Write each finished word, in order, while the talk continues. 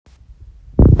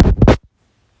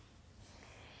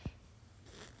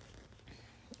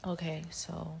Okay,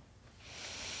 so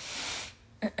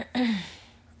I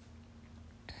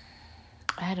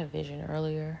had a vision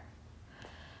earlier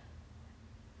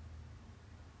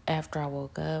after I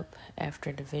woke up,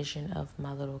 after the vision of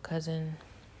my little cousin,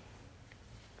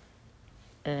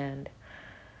 and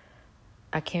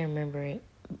I can't remember it,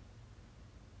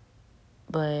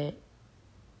 but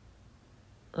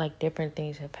like different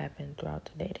things have happened throughout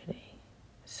the day today.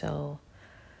 So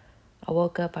I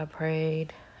woke up, I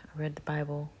prayed, I read the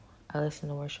Bible, I listened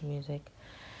to worship music,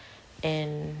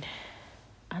 and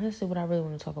honestly, what I really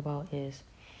want to talk about is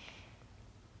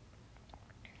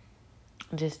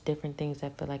just different things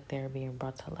that feel like they're being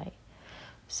brought to light.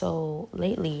 So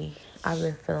lately, I've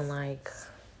been feeling like,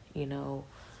 you know,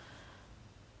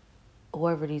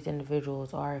 whoever these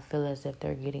individuals are, I feel as if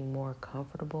they're getting more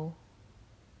comfortable,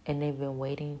 and they've been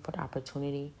waiting for the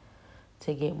opportunity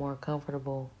to get more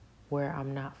comfortable where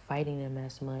I'm not fighting them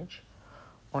as much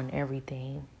on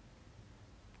everything,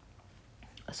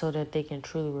 so that they can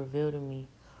truly reveal to me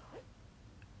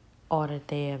all that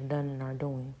they have done and are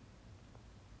doing.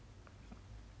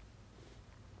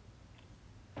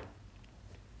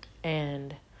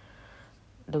 And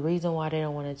the reason why they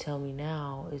don't want to tell me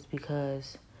now is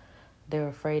because they're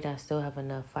afraid I still have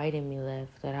enough fight in me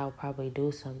left that I'll probably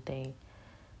do something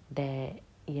that,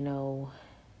 you know,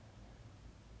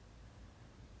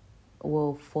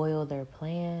 will foil their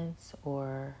plans,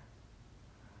 or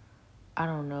I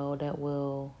don't know, that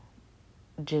will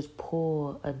just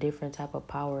pull a different type of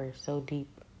power so deep,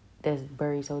 that's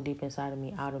buried so deep inside of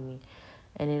me, out of me.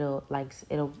 And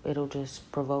it'll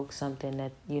just provoke something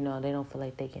that, you know, they don't feel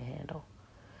like they can handle.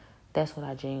 That's what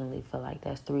I genuinely feel like.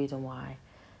 That's the reason why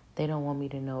they don't want me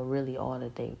to know really all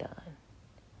that they've done.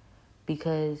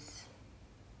 Because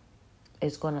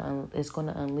it's gonna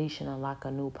unleash and unlock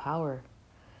a new power.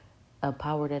 A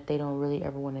power that they don't really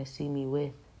ever want to see me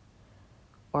with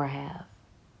or have.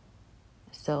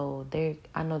 So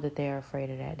I know that they're afraid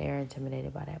of that. They're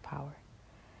intimidated by that power.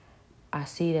 I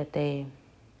see that they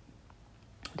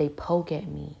poke at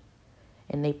me,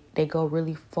 and they go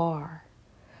really far,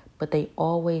 but they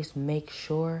always make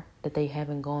sure that they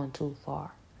haven't gone too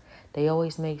far. They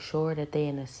always make sure that they're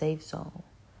in a safe zone.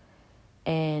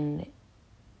 And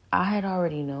I had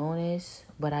already known this,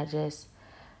 but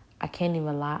I can't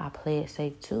even lie, I play it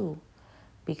safe too.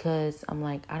 Because I'm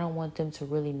like, I don't want them to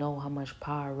really know how much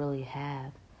power I really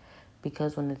have.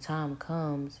 Because when the time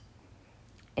comes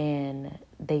and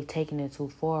they've taken it too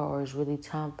far, or it's really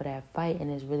time for that fight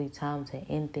and it's really time to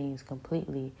end things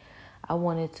completely, I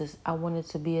want it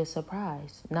to be a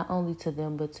surprise. Not only to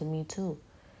them, but to me too.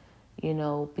 You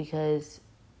know, because,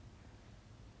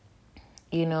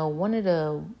 you know, one of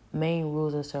the main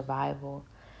rules of survival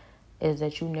is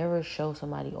that you never show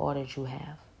somebody all that you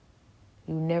have.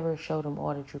 You never show them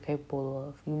all that you're capable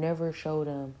of. You never show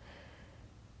them,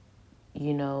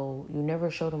 you never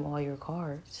show them all your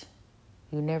cards.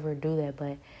 You never do that.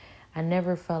 But I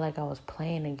never felt like I was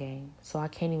playing a game. So I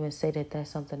can't even say that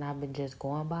that's something I've been just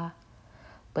going by.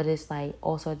 But it's like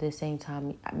also at the same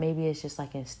time, maybe it's just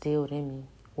like instilled in me,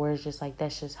 where it's just like,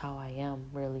 that's just how I am,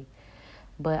 really.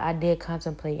 But I did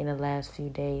contemplate in the last few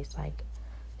days, like,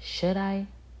 should I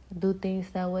do things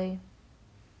that way?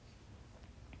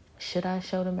 Should I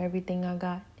show them everything I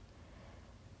got?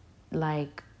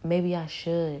 Like, maybe I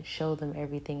should show them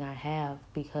everything I have,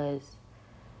 because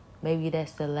maybe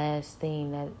that's the last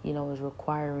thing that, you know, is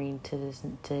requiring to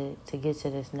get to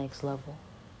this next level.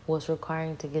 What's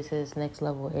requiring to get to this next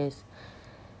level is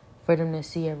for them to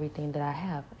see everything that I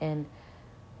have. And,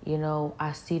 you know,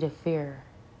 I see the fear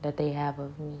that they have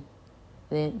of me.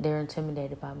 They're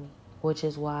intimidated by me, which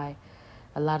is why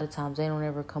a lot of times they don't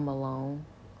ever come alone.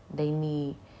 They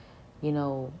need, you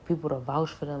know, people to vouch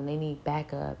for them. They need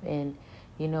backup. And,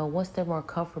 you know, once they're more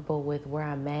comfortable with where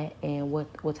I'm at and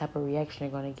what type of reaction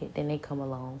they're going to get, then they come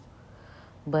along.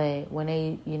 But when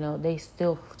they, you know, they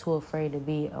still too afraid to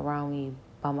be around me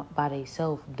by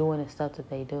themselves doing the stuff that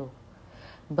they do.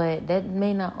 But that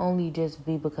may not only just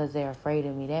be because they're afraid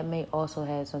of me. That may also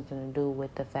have something to do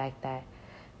with the fact that,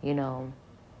 you know,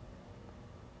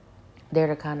 they're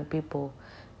the kind of people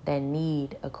that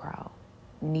need a crowd,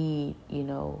 need, you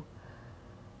know,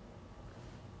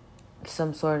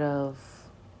 some sort of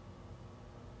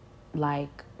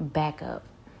like backup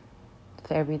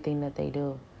for everything that they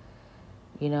do.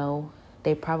 You know,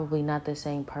 they probably not the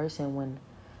same person when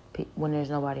there's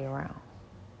nobody around.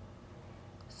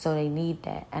 So they need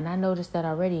that. And I noticed that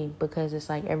already, because it's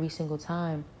like every single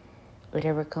time it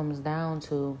ever comes down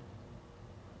to,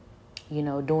 you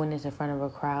know, doing this in front of a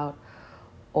crowd,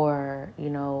 or,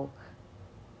 you know,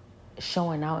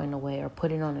 showing out in a way, or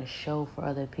putting on a show for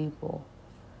other people,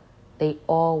 they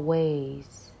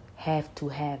always have to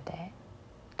have that.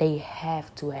 They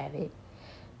have to have it.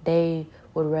 They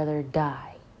would rather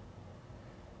die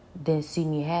than see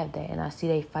me have that. And I see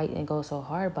they fight and go so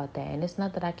hard about that. And it's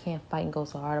not that I can't fight and go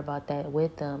so hard about that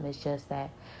with them. It's just that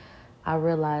I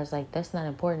realize, like, that's not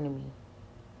important to me.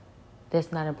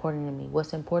 That's not important to me.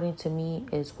 What's important to me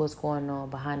is what's going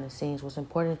on behind the scenes. What's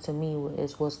important to me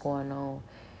is what's going on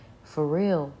for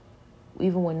real.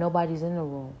 Even when nobody's in the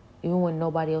room. Even when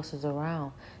nobody else is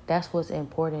around. That's what's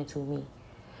important to me.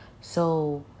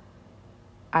 So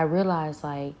I realize,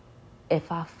 like,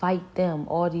 if I fight them,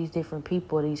 all these different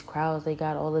people, these crowds they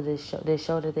got, all of this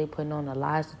show that they putting on, the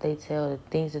lies that they tell, the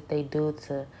things that they do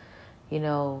to, you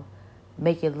know,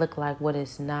 make it look like what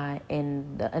it's not,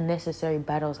 and the unnecessary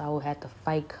battles I will have to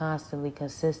fight constantly,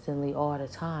 consistently, all the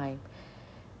time,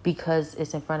 because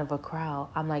it's in front of a crowd.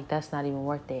 I'm like, that's not even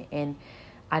worth it. And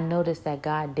I noticed that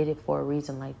God did it for a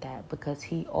reason like that, because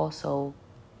He wants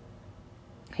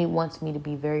me to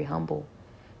be very humble.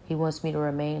 He wants me to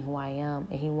remain who I am,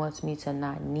 and He wants me to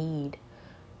not need,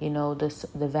 the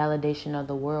validation of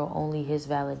the world, only His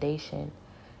validation,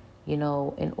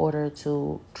 in order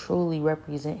to truly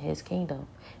represent His kingdom.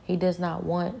 He does not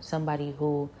want somebody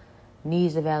who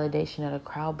needs the validation of the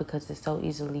crowd, because it so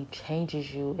easily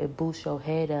changes you. It boosts your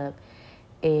head up.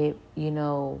 It,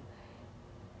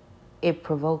 it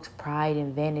provokes pride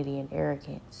and vanity and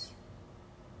arrogance.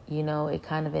 It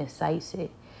kind of incites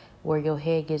it, where your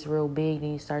head gets real big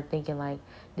and you start thinking like,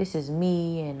 this is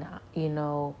me, and,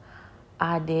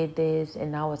 I did this,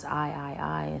 and now it's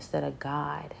I, instead of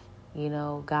God.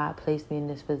 God placed me in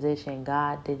this position.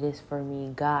 God did this for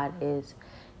me. God is,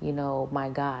 my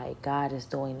guide. God is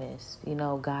doing this,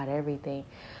 God, everything.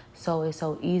 So it's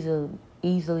so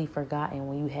easily forgotten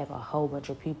when you have a whole bunch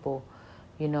of people,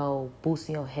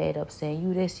 boosting your head up, saying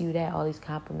you this, you that, all these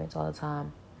compliments all the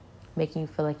time, making you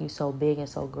feel like you're so big and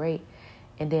so great.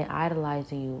 And then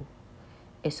idolizing you.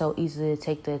 It's so easy to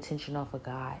take the attention off of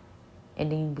God.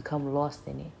 And then you become lost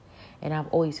in it. And I've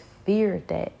always feared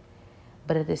that.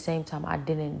 But at the same time, I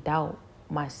didn't doubt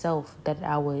myself that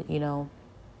I would,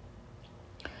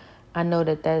 I know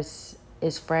that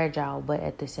it's fragile, but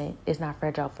at the same, it's not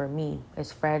fragile for me.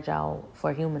 It's fragile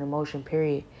for human emotion,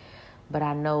 period. But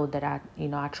I know that I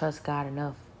trust God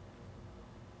enough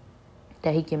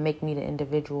that He can make me the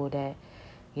individual that,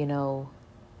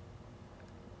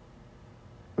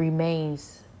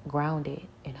 remains grounded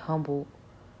and humble.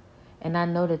 And I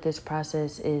know that this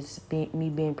process is me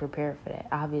being prepared for that.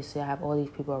 Obviously, I have all these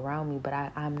people around me, but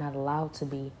I'm not allowed to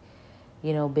be,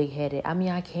 big-headed. I mean,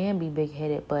 I can be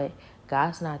big-headed, but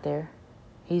God's not there.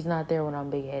 He's not there when I'm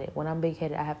big-headed. When I'm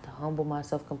big-headed, I have to humble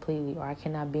myself completely, or I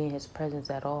cannot be in His presence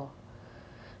at all.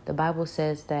 The Bible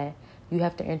says that you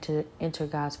have to enter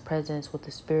God's presence with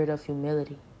the spirit of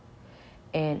humility.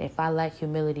 And if I lack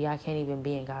humility, I can't even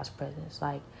be in God's presence.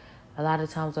 Like, a lot of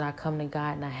times when I come to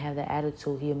God and I have that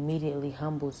attitude, He immediately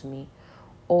humbles me,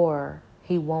 or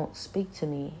He won't speak to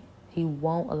me. He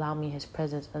won't allow me in His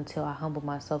presence until I humble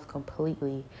myself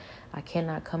completely. I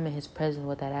cannot come in His presence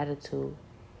with that attitude.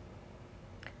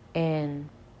 And,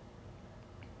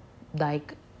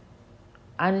 like,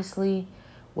 honestly,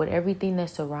 with everything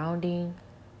that's surrounding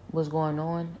what's going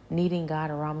on, needing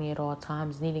God around me at all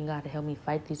times, needing God to help me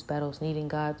fight these battles, needing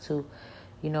God to,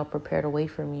 prepare the way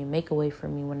for me and make a way for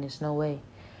me when there's no way.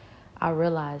 I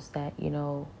realized that,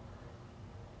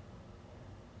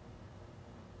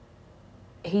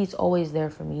 He's always there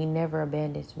for me. He never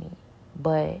abandons me.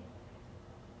 But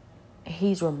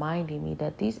He's reminding me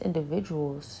that these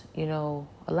individuals, a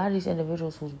lot of these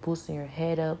individuals who's boosting your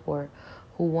head up, or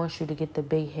who wants you to get the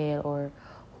big head, or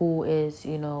who is,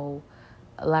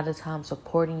 a lot of times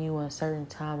supporting you in certain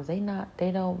times, they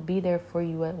don't be there for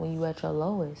you when you at your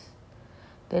lowest.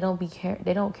 They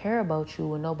don't care about you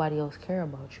when nobody else care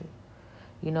about you.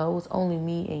 It was only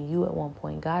me and you at one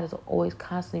point. God is always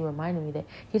constantly reminding me that.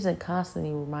 He doesn't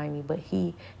constantly remind me, but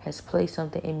He has placed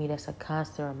something in me that's a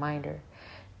constant reminder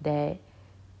that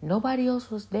nobody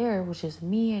else was there. It was just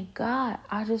me and God.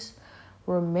 I just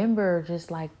remember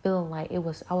just like feeling like I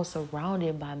was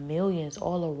surrounded by millions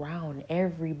all around.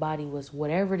 Everybody was,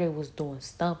 whatever they was doing,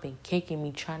 stumping, kicking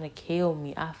me, trying to kill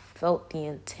me. I felt the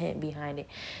intent behind it.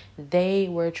 They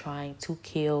were trying to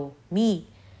kill me.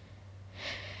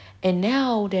 And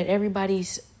now that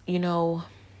everybody's,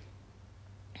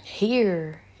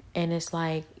 here, and it's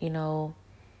like, I'm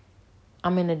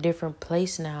in a different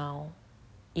place now.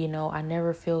 I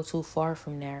never feel too far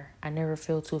from there. I never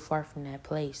feel too far from that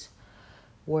place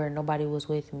where nobody was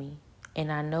with me.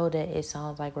 And I know that it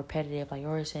sounds like repetitive, like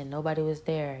you're saying, nobody was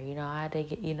there. I had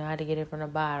to get it from the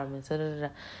bottom, and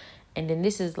And then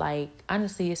this is like,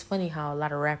 honestly, it's funny how a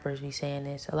lot of rappers be saying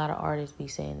this, a lot of artists be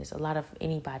saying this, a lot of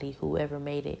anybody who ever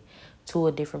made it to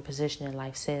a different position in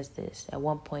life says this. At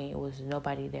one point, it was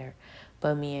nobody there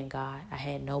but me and God. I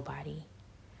had nobody,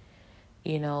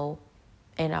 you know,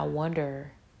 and I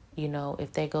wonder, you know,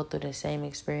 if they go through the same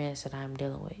experience that I'm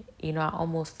dealing with. You know, I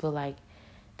almost feel like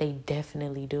they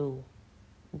definitely do.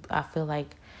 I feel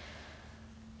like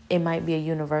it might be a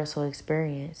universal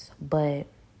experience, but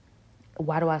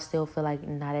why do I still feel like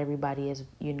not everybody is,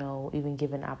 you know, even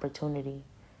given opportunity,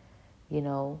 you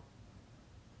know,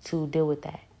 to deal with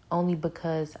that? Only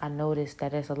because I noticed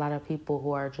that there's a lot of people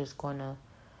who are just going to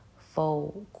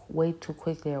fold way too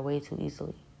quickly or way too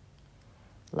easily.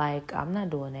 Like, I'm not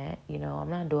doing that, you know, I'm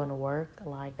not doing the work.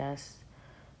 Like, that's,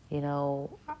 you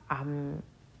know, I'm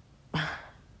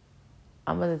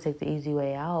going to take the easy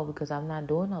way out because I'm not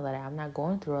doing all of that. I'm not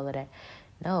going through all of that.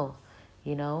 No,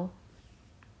 you know,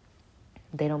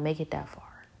 they don't make it that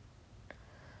far.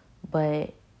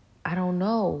 But I don't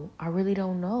know. I really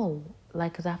don't know.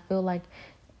 Like, because I feel like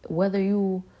whether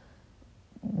you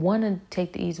want to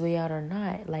take the easy way out or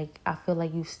not, like, I feel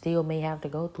like you still may have to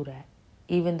go through that.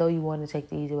 Even though you want to take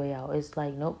the easy way out. It's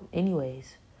like, nope,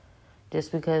 anyways.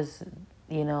 Just because,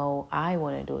 you know, I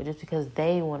want to do it. Just because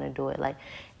they want to do it. Like,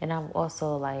 and I'm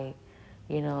also like,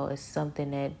 you know, it's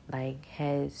something that, like,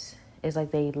 has... It's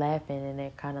like they laughing and they're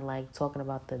kind of like talking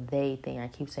about the they thing. I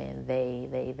keep saying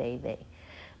they.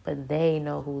 But they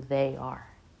know who they are.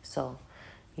 So,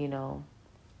 you know,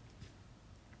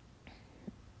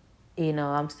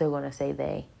 I'm still going to say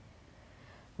they.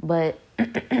 But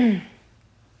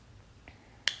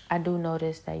I do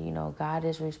notice that, you know, God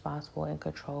is responsible and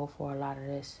control for a lot of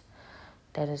this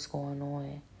that is going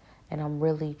on. And I'm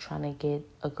really trying to get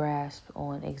a grasp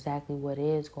on exactly what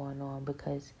is going on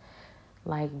because,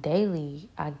 like, daily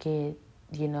I get,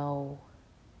 you know,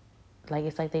 like,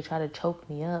 it's like they try to choke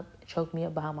me up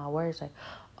behind my words. Like,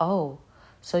 oh,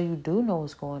 so you do know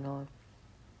what's going on.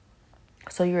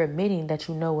 So you're admitting that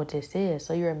you know what this is.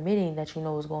 So you're admitting that you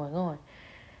know what's going on.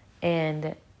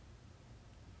 And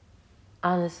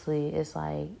honestly, it's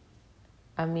like,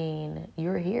 I mean,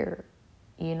 you're here,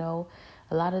 you know.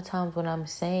 A lot of times when I'm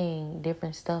saying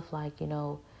different stuff like, you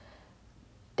know,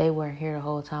 they weren't here the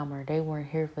whole time or they weren't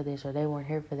here for this or they weren't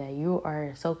here for that, you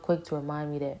are so quick to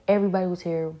remind me that everybody was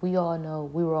here. We all know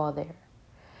we were all there.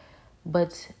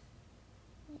 But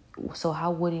so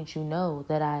how wouldn't you know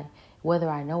that whether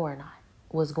I know or not,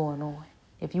 what's going on?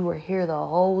 If you were here the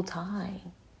whole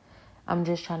time, I'm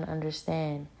just trying to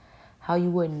understand how you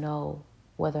wouldn't know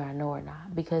whether I know or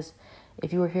not. Because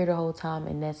if you were here the whole time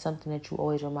and that's something that you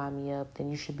always remind me of, then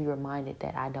you should be reminded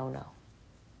that I don't know.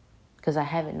 Because I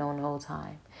haven't known the whole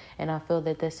time. And I feel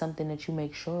that that's something that you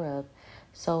make sure of.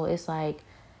 So it's like,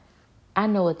 I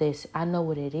know what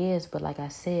it is, but like I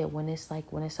said, when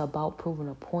it's about proving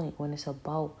a point, when it's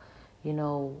about, you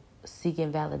know,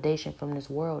 seeking validation from this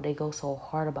world, they go so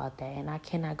hard about that. And I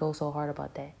cannot go so hard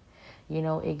about that. You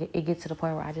know, it gets to the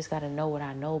point where I just got to know what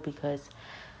I know because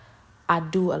I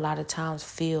do a lot of times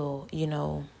feel, you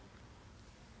know,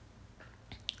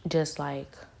 just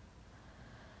like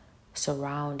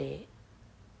surrounded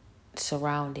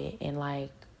and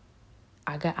like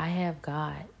I have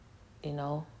God, you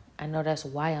know. I know that's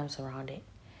why I'm surrounded.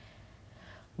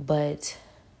 But,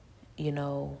 you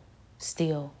know,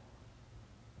 still,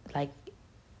 like,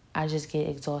 I just get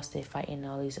exhausted fighting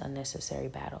all these unnecessary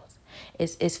battles.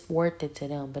 It's worth it to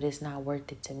them, but it's not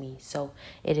worth it to me. So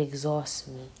it exhausts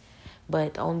me.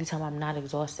 But the only time I'm not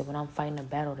exhausted when I'm fighting a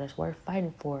battle that's worth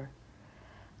fighting for,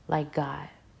 like God.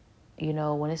 You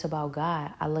know, when it's about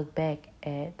God, I look back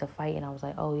at the fight and I was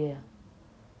like, oh yeah,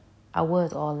 I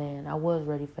was all in. I was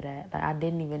ready for that. Like, I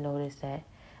didn't even notice that.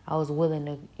 I was willing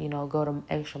to, you know, go the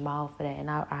extra mile for that. And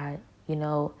I you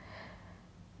know,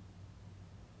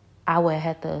 I would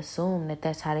have to assume that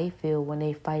that's how they feel when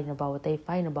they fighting about what they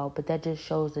fighting about. But that just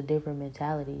shows the different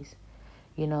mentalities.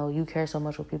 You know, you care so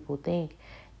much what people think,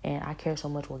 and I care so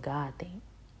much what God think.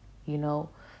 You know,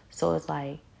 so it's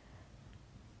like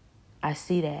I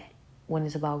see that when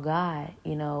it's about God,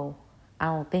 you know, I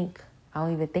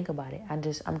don't even think about it. I'm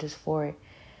just for it.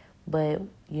 But,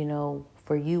 you know,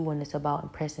 for you, when it's about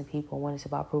impressing people, when it's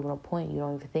about proving a point, you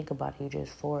don't even think about it. You're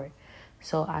just for it.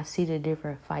 So I see the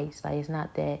different fights. Like, it's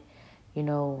not that, you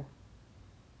know,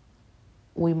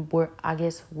 I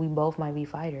guess we both might be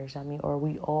fighters. I mean, or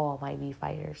we all might be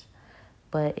fighters.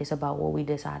 But it's about what we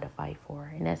decide to fight for.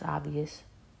 And that's obvious.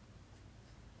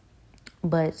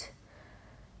 But,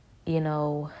 you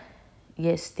know,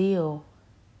 yet still,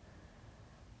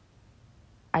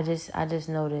 I just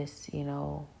noticed, you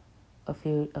know, a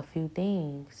few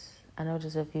things. I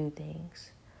noticed a few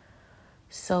things.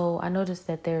 So I noticed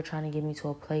that they're trying to get me to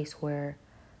a place where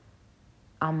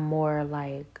I'm more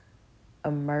like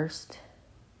immersed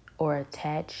or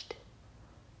attached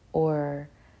or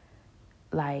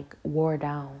like wore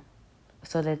down,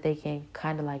 so that they can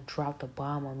kind of like drop the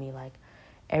bomb on me, like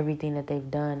everything that they've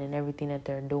done and everything that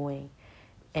they're doing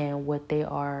and what they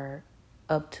are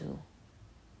up to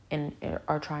and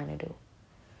are trying to do.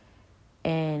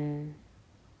 And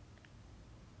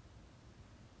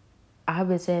I've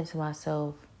been saying to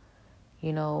myself,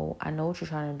 I know what you're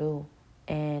trying to do.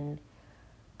 And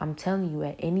I'm telling you,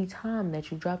 at any time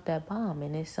that you drop that bomb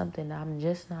and it's something that I'm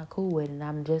just not cool with and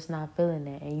I'm just not feeling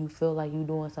it, and you feel like you're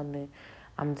doing something,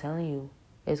 I'm telling you,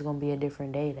 it's going to be a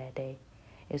different day that day.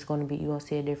 You're going to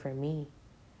see a different me.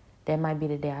 That might be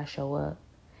the day I show up.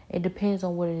 It depends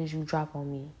on what it is you drop on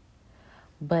me.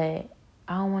 But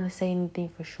I don't want to say anything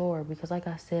for sure because, like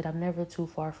I said, I'm never too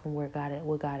far from what God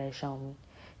has shown me.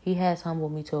 He has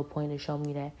humbled me to a point to show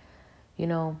me that,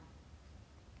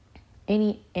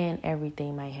 any and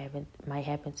everything might happen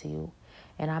to you.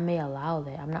 And I may allow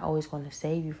that. I'm not always going to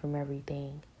save you from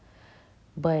everything.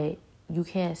 But you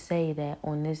can't say that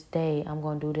on this day I'm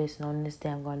going to do this and on this day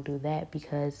I'm going to do that,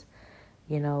 because,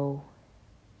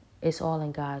 it's all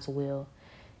in God's will.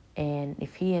 And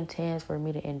if he intends for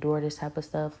me to endure this type of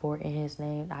stuff in his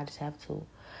name, I just have to.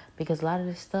 Because a lot of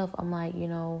this stuff, I'm like,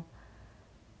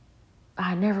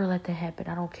 I never let that happen.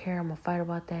 I don't care. I'm going to fight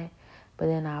about that. But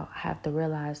then I have to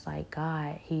realize, like,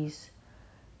 God, he's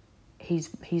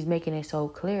making it so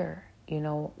clear,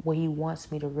 what he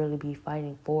wants me to really be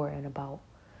fighting for and about.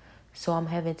 So I'm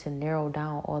having to narrow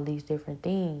down all these different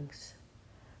things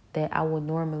that I would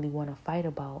normally want to fight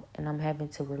about. And I'm having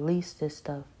to release this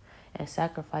stuff and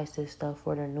sacrifice this stuff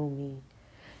for the new me.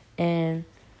 And,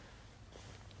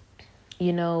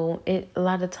 a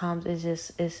lot of times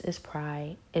it's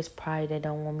pride. It's pride that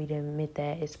don't want me to admit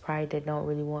that. It's pride that don't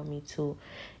really want me to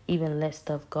even let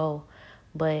stuff go.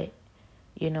 But,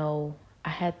 I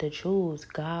had to choose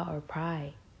God or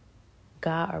pride.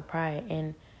 God or pride.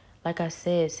 And like I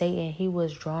said, Satan, he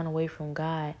was drawn away from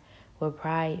God with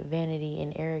pride, vanity,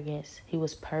 and arrogance. He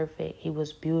was perfect. He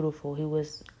was beautiful. He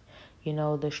was,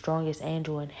 the strongest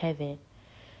angel in heaven.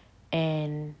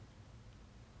 And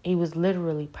he was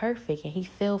literally perfect. And he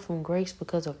fell from grace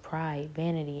because of pride,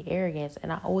 vanity, arrogance.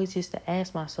 And I always used to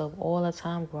ask myself all the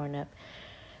time growing up,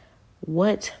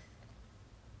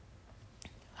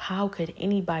 how could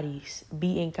anybody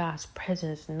be in God's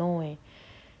presence knowing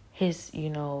his,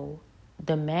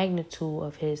 the magnitude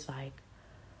of his, like,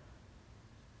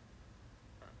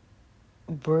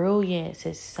 brilliance,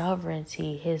 his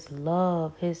sovereignty, his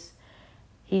love,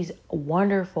 he's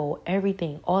wonderful,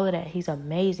 everything, all of that. He's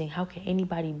amazing. How can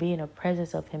anybody be in the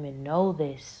presence of him and know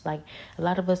this? Like, a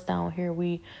lot of us down here,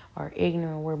 we are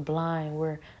ignorant, we're blind,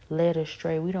 we're led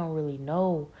astray. We don't really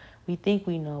know. We think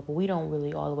we know, but we don't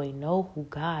really all the way know who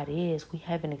God is. We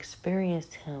haven't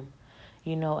experienced him,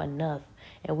 enough.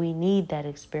 And we need that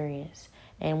experience.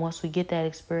 And once we get that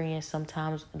experience,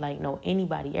 sometimes,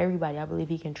 everybody, I believe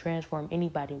he can transform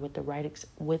anybody with the right,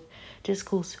 just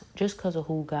because of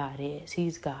who God is.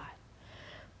 He's God.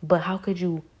 But how could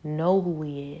you know who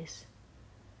he is?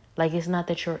 Like, it's not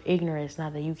that you're ignorant. It's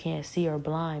not that you can't see or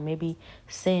blind. Maybe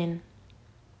sin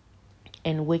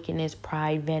and wickedness,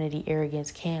 pride, vanity, arrogance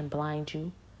can blind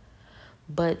you.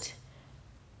 But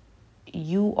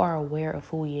you are aware of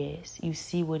who he is. You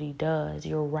see what he does.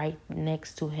 You're right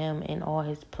next to him in all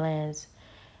his plans.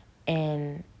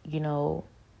 And,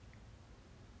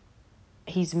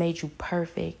 he's made you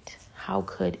perfect. How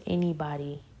could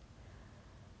anybody,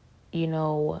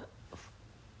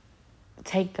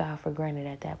 take God for granted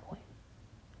at that point?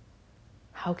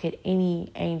 How could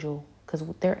any angel, because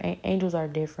angels are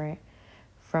different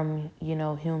from,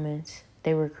 humans.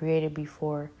 They were created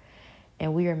before.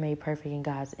 And we are made perfect in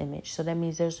God's image. So that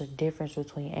means there's a difference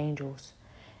between angels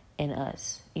and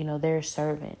us. They're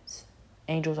servants.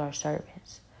 Angels are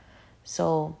servants.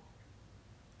 So,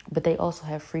 but they also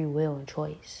have free will and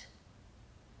choice.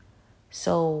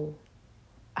 So,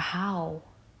 how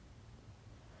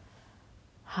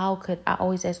could, I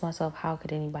always ask myself, how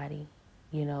could anybody,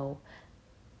 be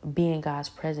in God's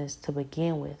presence to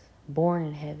begin with, born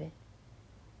in heaven,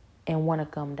 and want to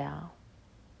come down?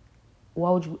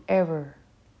 Why would you ever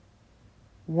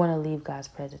want to leave God's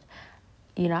presence?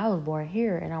 I was born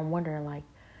here, and I'm wondering, like,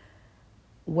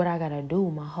 what I got to do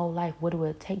my whole life. What do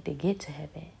it take to get to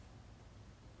heaven?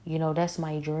 That's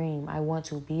my dream. I want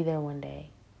to be there one day.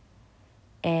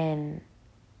 And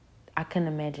I couldn't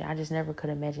imagine. I just never could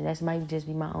imagine. That might just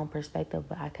be my own perspective,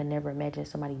 but I could never imagine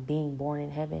somebody being born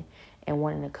in heaven and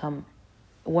wanting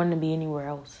to be anywhere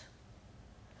else.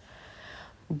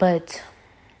 But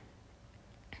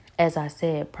as I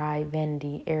said, pride,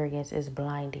 vanity, arrogance is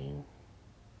blinding.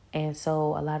 And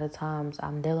so a lot of times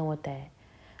I'm dealing with that,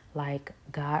 like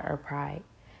God or pride.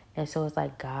 And so it's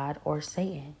like God or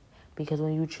Satan. Because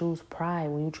when you choose pride,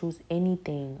 when you choose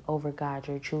anything over God,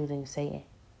 you're choosing Satan.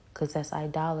 Because that's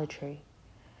idolatry.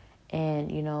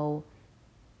 And,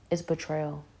 it's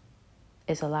betrayal.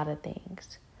 It's a lot of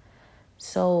things.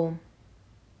 So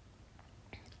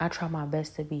I try my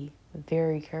best to be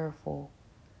very careful.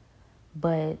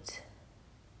 But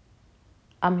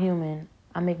I'm human.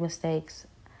 I make mistakes.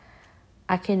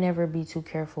 I can never be too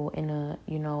careful in a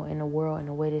world, in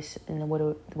the way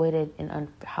that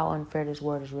how unfair this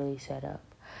world is really set up.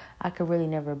 I could really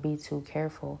never be too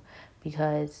careful,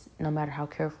 because no matter how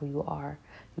careful you are,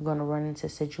 you're going to run into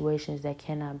situations that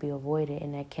cannot be avoided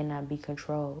and that cannot be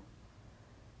controlled.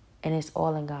 And it's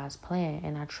all in God's plan,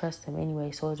 and I trust Him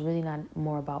anyway. So it's really not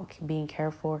more about being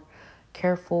careful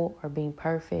or being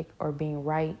perfect or being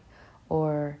right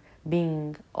or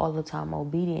being all the time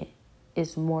obedient.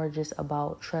 It's more just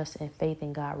about trust and faith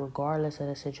in God regardless of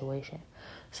the situation.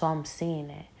 So I'm seeing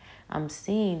that.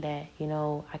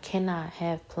 I cannot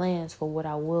have plans for what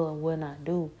I will and will not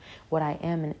do, what I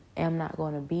am and am not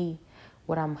going to be,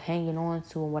 what I'm hanging on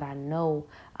to, and what I know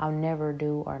I'll never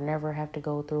do or never have to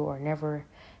go through or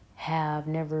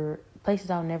places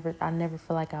I never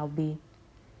feel like I'll be,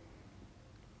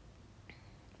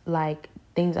 like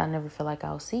things I never feel like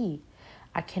I'll see.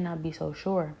 I cannot be so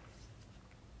sure.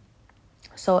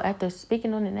 So after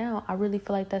speaking on it now, I really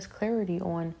feel like that's clarity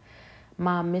on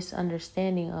my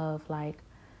misunderstanding of like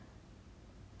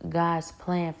God's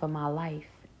plan for my life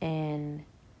and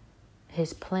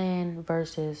His plan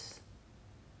versus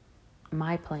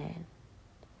my plan.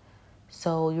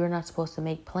 So you're not supposed to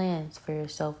make plans for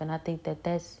yourself. And I think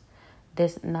that's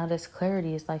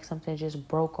clarity. It's like something just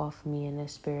broke off me in the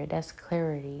spirit. That's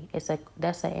clarity. It's like,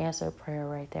 that's an answered prayer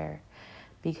right there.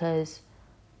 Because,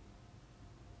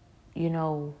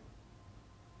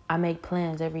 I make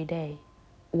plans every day.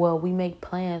 Well, we make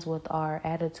plans with our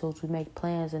attitudes. We make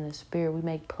plans in the spirit. We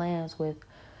make plans with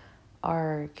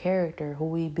our character, who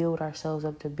we build ourselves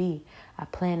up to be. I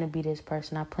plan to be this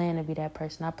person. I plan to be that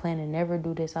person. I plan to never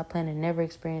do this. I plan to never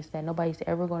experience that. Nobody's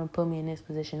ever going to put me in this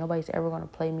position. Nobody's ever going to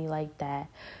play me like that.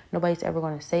 Nobody's ever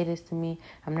going to say this to me.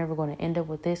 I'm never going to end up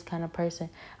with this kind of person.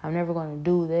 I'm never going to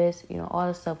do this. All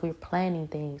this stuff. We're planning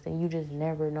things, and you just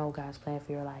never know God's plan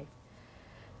for your life.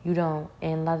 You don't.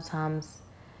 And a lot of times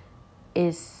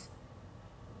it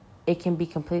can be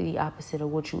completely opposite of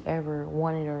what you ever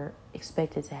wanted or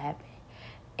expected to happen.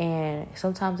 And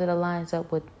sometimes it aligns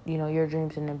up with, your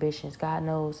dreams and ambitions. God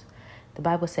knows. The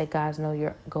Bible said God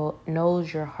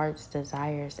knows your heart's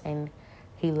desires, and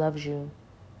He loves you.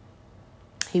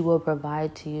 He will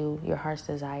provide to you your heart's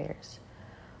desires.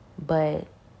 But,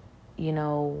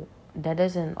 that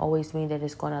doesn't always mean that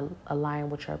it's going to align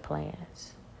with your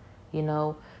plans.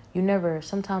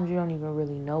 Sometimes you don't even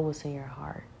really know what's in your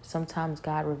heart. Sometimes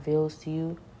God reveals to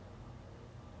you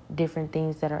different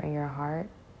things that are in your heart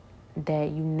that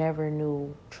you never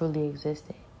knew truly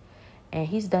existed. And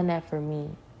He's done that for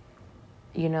me.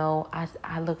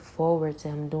 I look forward to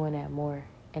Him doing that more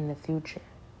in the future.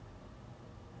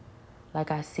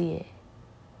 Like, I see it.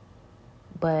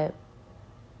 But,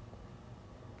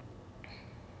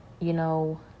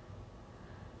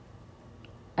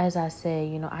 as I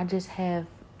said, I just have,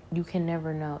 you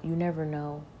never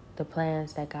know the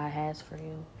plans that God has for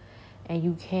you. And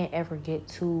you can't ever get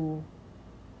too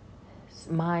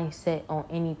mindset on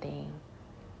anything.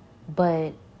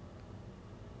 But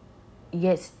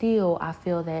yet still, I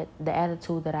feel that the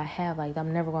attitude that I have, like,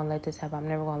 I'm never going to let this happen. I'm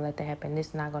never going to let that happen. This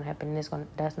is not going to happen.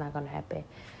 That's not going to happen.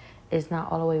 It's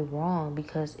not all the way wrong,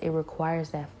 because it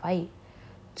requires that fight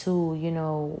to,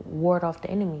 ward off the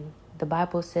enemy. The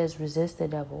Bible says resist the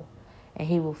devil and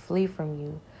he will flee from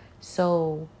you.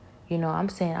 So, I'm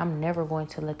saying I'm never going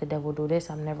to let the devil do this.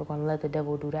 I'm never going to let the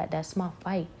devil do that. That's my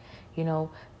fight.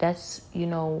 That's,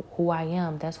 who I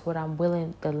am. That's what I'm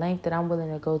willing, the length that I'm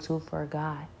willing to go to for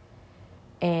God.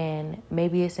 And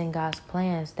maybe it's in God's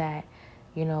plans that,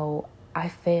 I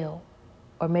fail.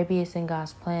 Or maybe it's in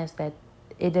God's plans that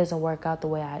it doesn't work out the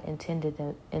way I intended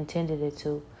it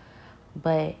to.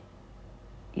 But,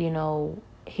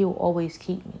 He'll always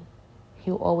keep me.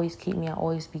 He'll always keep me. I'll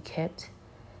always be kept.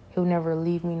 He'll never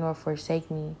leave me nor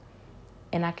forsake me.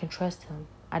 And I can trust Him.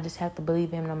 I just have to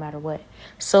believe Him no matter what.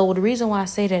 So the reason why I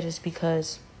say that is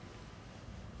because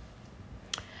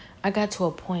I got to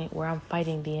a point where I'm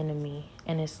fighting the enemy.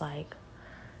 And it's like,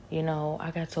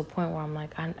 I got to a point where I'm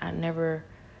like, I never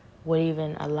would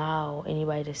even allow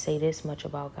anybody to say this much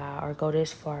about God or go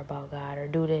this far about God or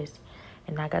do this.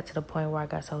 And I got to the point where I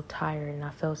got so tired and I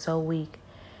felt so weak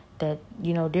that,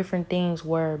 different things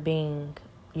were being,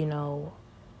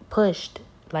 pushed,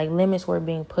 like limits were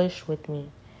being pushed with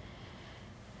me,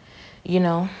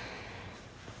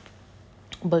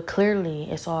 But clearly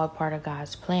it's all part of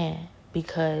God's plan,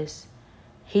 because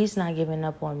He's not giving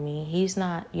up on me. He's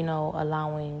not,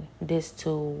 allowing this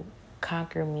to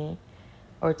conquer me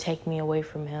or take me away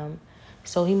from Him.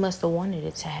 So He must have wanted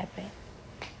it to happen.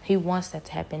 He wants that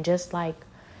to happen. Just like,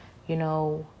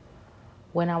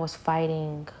 when I was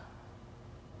fighting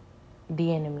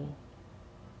the enemy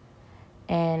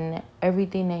and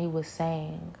everything that he was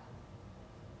saying,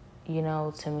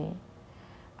 to me,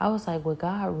 I was like, would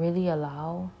God really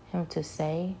allow him to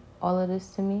say all of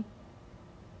this to me?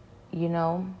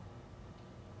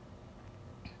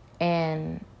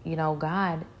 And,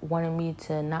 God wanted me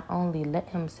to not only let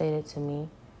him say it to me,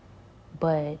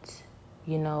 but,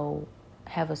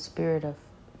 have a spirit of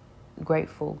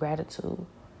gratitude,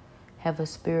 have a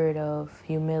spirit of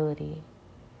humility,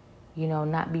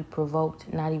 not be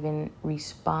provoked, not even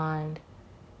respond,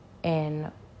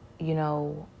 and,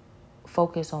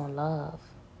 focus on love.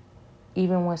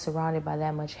 Even when surrounded by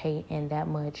that much hate and that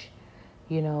much,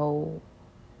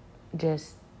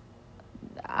 just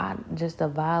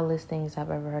the vilest things I've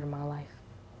ever heard in my life.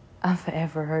 I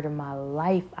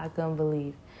couldn't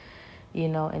believe,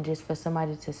 and just for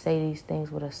somebody to say these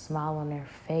things with a smile on their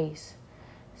face,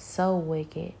 so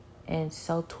wicked and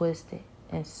so twisted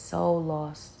and so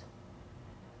lost.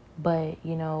 But,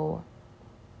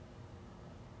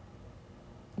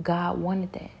 God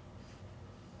wanted that.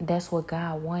 That's what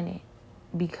God wanted,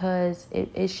 because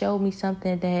it showed me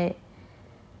something that,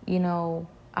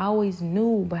 I always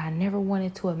knew, but I never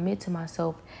wanted to admit to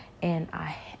myself. And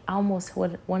I almost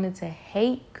wanted to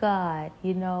hate God,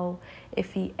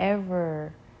 if He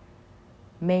ever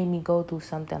made me go through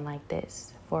something like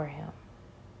this for Him,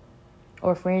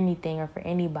 or for anything, or for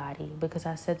anybody. Because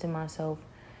I said to myself,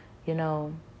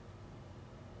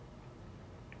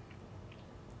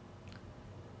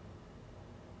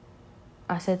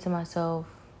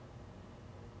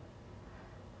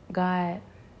 God,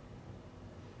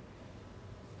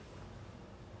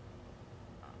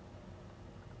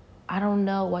 I don't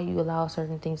know why you allow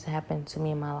certain things to happen to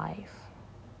me in my life,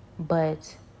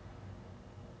 but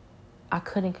I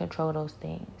couldn't control those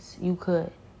things. You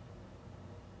could.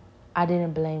 I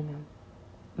didn't blame Him.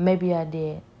 Maybe I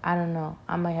did. I don't know.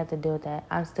 I might have to deal with that.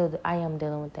 I am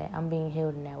dealing with that. I'm being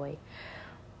healed in that way.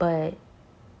 But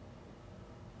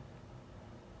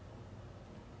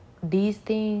these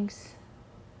things,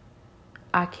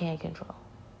 I can't control.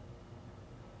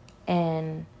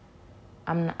 And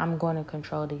I'm going to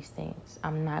control these things.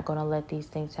 I'm not going to let these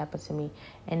things happen to me.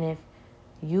 And if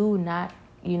you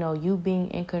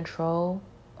being in control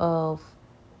of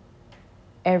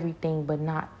everything, but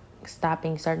not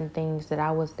stopping certain things that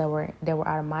were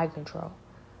out of my control.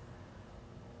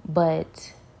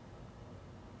 But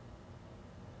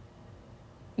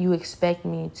you expect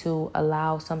me to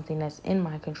allow something that's in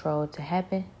my control to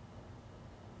happen,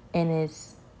 and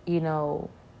it's,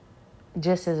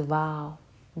 just as vile,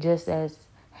 just as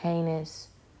heinous,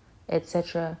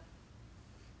 etc.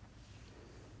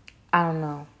 I don't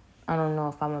know. I don't know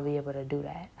if I'm going to be able to do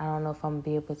that. I don't know if I'm going to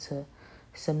be able to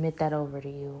submit that over to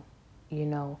you,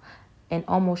 and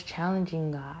almost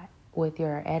challenging God with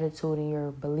your attitude and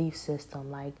your belief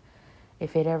system. Like,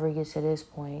 if it ever gets to this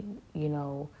point,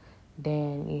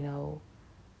 then,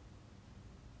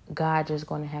 God just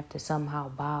going to have to somehow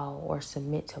bow or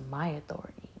submit to my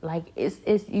authority. Like,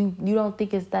 it's you don't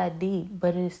think it's that deep,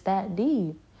 but it's that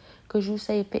deep. Because you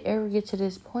say, if it ever gets to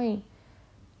this point,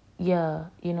 yeah,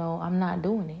 I'm not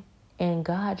doing it. And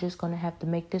God just going to have to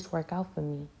make this work out for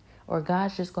me. Or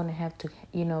God's just going to have to,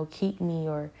 keep me.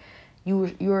 Or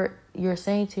you're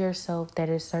saying to yourself that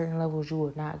at certain levels you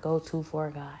will not go to for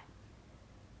God.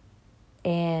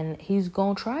 And He's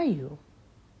going to try you.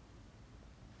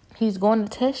 He's going to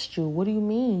test you. What do you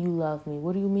mean you love me?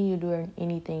 What do you mean you're doing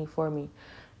anything for me?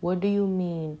 What do you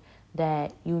mean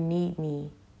that you need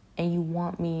me and you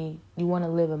want to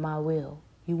live in my will?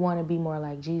 You want to be more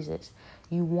like Jesus.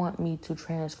 You want me to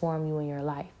transform you in your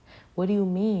life. What do you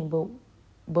mean?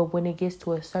 But when it gets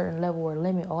to a certain level or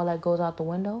limit, all that goes out the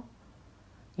window?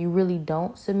 You really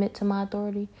don't submit to my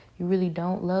authority? You really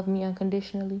don't love me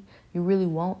unconditionally? You really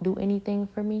won't do anything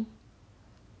for me?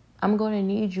 I'm going to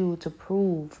need you to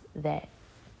prove that.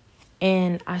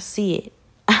 And I see it.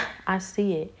 I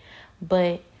see it.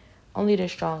 But only the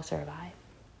strong survive.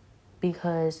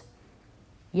 Because,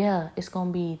 yeah, it's going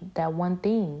to be that one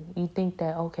thing. You think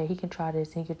that, okay, he can try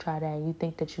this, he can try that. And you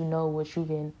think that you know what you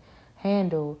can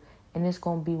handle. And it's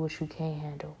going to be what you can't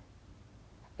handle.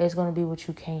 It's going to be what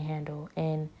you can't handle.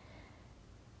 And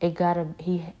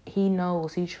He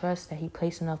knows, he trusts that he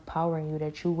placed enough power in you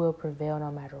that you will prevail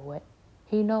no matter what.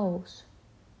 He knows.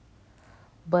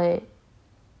 But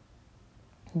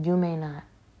you may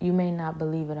not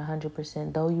believe it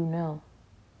 100%, though you know.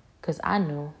 Because I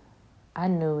knew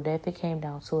that if it came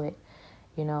down to it,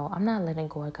 I'm not letting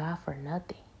go of God for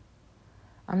nothing.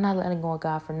 I'm not letting go of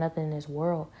God for nothing in this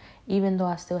world. Even though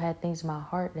I still had things in my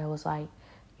heart that was like,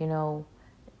 never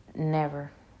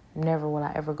will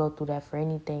I ever go through that for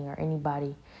anything or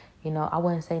anybody. I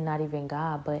wouldn't say not even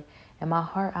God, but in my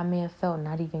heart, I may have felt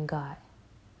not even God.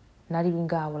 Not even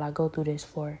God will I go through this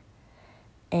for.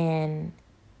 And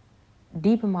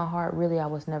deep in my heart, really, I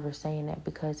was never saying that,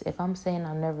 because if I'm saying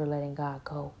I'm never letting God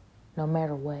go, no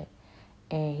matter what,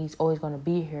 and he's always going to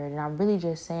be here, then I'm really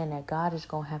just saying that God is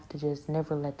going to have to just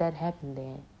never let that happen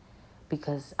then,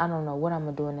 because I don't know what I'm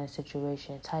going to do in that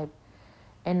situation type.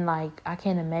 And like, I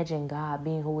can't imagine God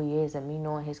being who he is and me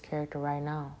knowing his character right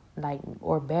now, like,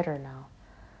 or better now.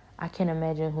 I can't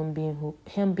imagine him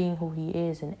being who he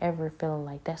is and ever feeling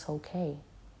like that's okay.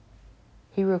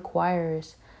 He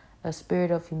requires a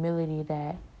spirit of humility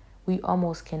that we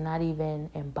almost cannot even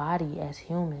embody as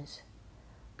humans,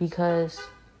 because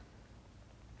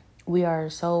we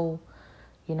are so,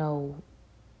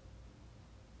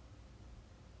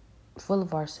 full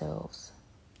of ourselves.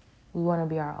 We want to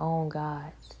be our own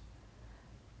gods.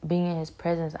 Being in his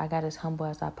presence, I got as humble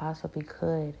as I possibly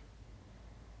could.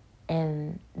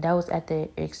 And that was after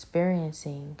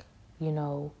experiencing,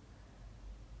 him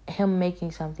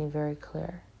making something very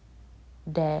clear,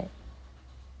 that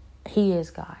he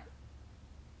is God.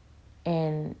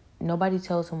 And nobody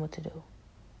tells him what to do.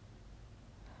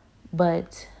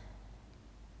 But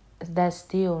that's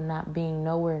still not being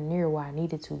nowhere near where I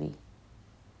needed to be.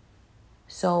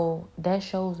 So that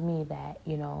shows me that,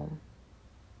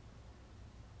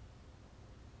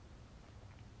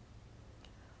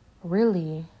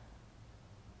 really,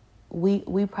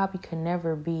 we probably can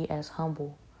never be as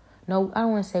humble. No, I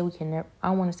don't want to say we can never. I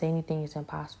don't want to say anything is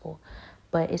impossible,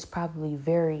 but it's probably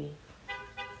very,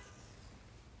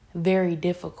 very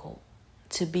difficult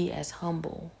to be as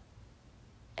humble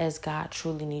as God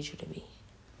truly needs you to be.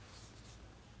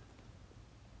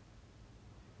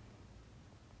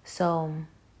 So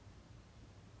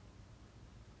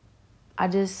I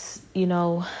just,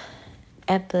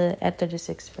 after this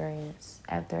experience,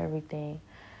 after everything,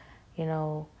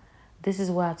 this is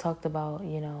what I talked about,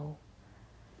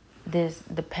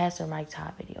 the Pastor Mike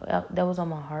Todd video. That was on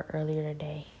my heart earlier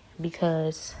today,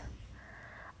 because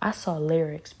I saw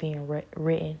lyrics being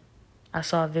written. I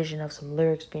saw a vision of some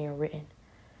lyrics being written.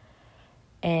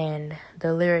 And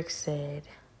the lyrics said,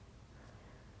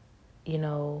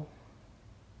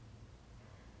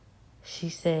 she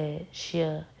said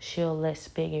she'll let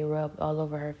spit get rubbed all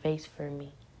over her face for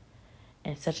me,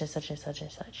 and such and such and such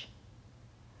and such.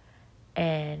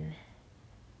 And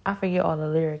I forget all the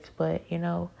lyrics, but I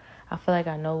feel like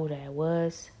I know who that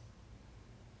was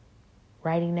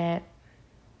writing that,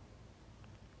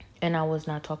 and I was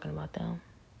not talking about them.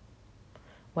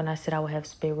 When I said I would have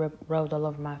spit rubbed all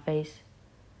over my face,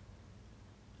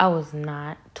 I was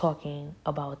not talking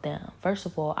about them. First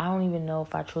of all, I don't even know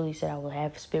if I truly said I would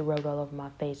have spit rubbed all over my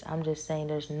face. I'm just saying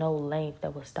there's no length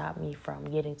that will stop me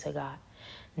from getting to God.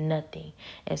 Nothing.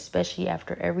 Especially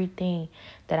after everything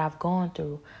that I've gone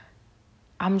through.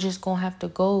 I'm just going to have to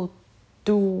go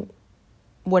through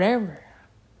whatever,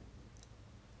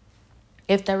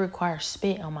 if that requires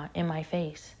spit in my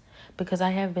face, because I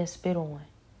have been spit on.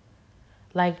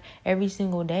 Like, every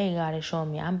single day, God is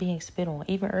showing me I'm being spit on.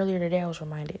 Even earlier today, I was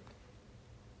reminded.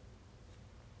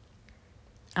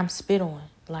 I'm spit on.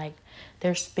 Like,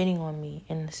 they're spitting on me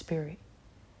in the spirit.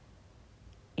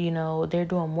 They're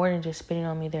doing more than just spitting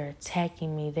on me. They're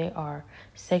attacking me. They are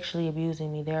sexually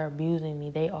abusing me. They're abusing me.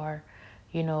 They are,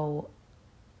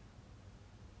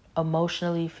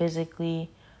 emotionally, physically,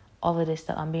 all of this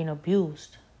stuff. I'm being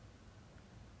abused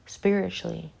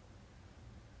spiritually.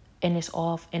 And it's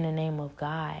off in the name of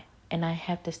God. And I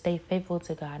have to stay faithful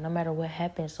to God no matter what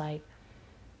happens. Like,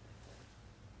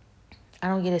 I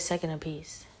don't get a second of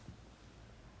peace.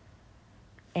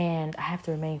 And I have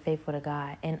to remain faithful to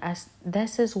God. And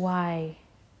that's just why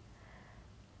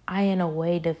I, in a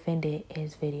way, defended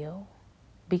his video.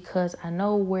 Because I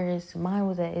know where his mind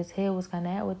was at. His head was kind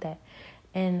of at with that.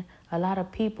 And a lot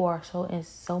of people are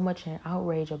so much in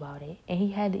outrage about it. And he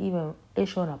had to even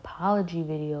issue an apology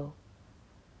video.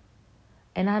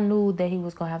 And I knew that he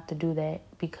was going to have to do that,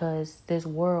 because this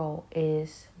world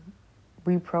is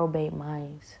reprobate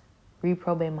minds.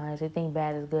 Reprobate minds. They think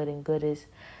bad is good and good is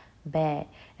bad.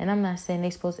 And I'm not saying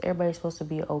everybody's supposed to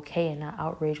be okay and not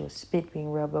outraged with spit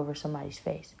being rubbed over somebody's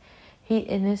face.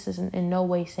 And this is in no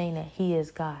way saying that he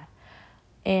is God.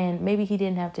 And maybe he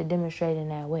didn't have to demonstrate in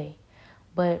that way.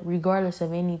 But regardless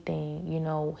of anything,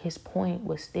 his point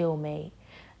was still made.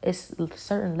 It's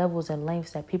certain levels and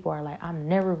lengths that people are like, I'm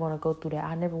never going to go through that.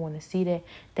 I never want to see that.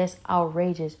 That's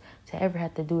outrageous to ever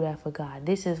have to do that for God.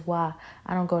 This is why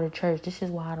I don't go to church. This is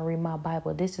why I don't read my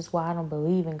Bible. This is why I don't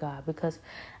believe in God. Because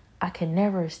I can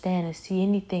never stand to see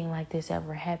anything like this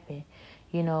ever happen,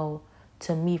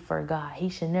 to me for God.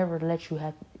 You should never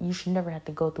have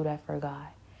to go through that for God.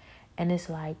 And it's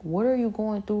like, what are you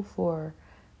going through for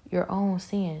your own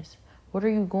sins? What are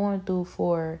you going through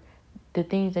for the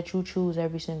things that you choose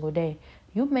every single day?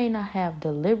 You may not have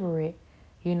deliberate,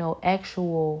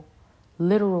 actual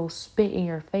literal spit in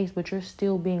your face, but you're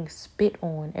still being spit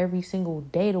on every single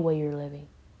day the way you're living.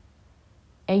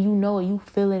 And you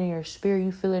feel it in your spirit,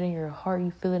 you feel it in your heart,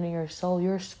 you feel it in your soul.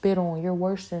 You're spit on. You're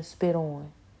worse than spit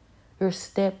on. You're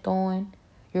stepped on.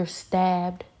 You're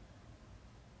stabbed.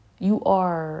 You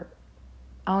are,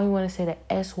 I don't even want to say the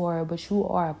S word, but you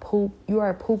are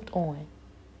pooped on.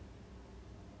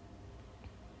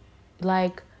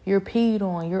 Like, you're peed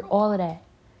on. You're all of that.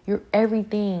 You're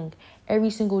everything. Every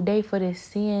single day for this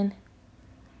sin.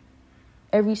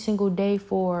 Every single day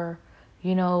for,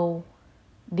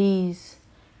 these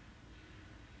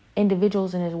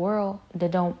individuals in this world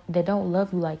that don't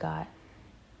love you like God.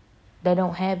 That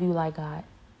don't have you like God.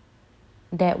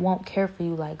 That won't care for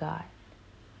you like God.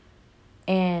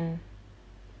 And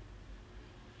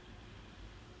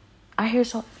I hear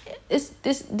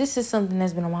this is something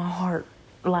that's been on my heart,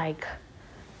 like,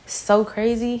 so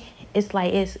crazy. It's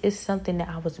like it's something that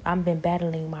I've been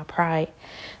battling my pride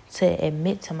to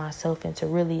admit to myself and to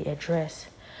really address.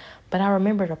 But I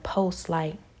remember the post,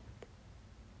 like,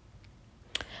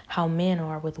 how men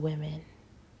are with women.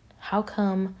 How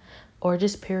come, or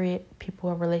just period, people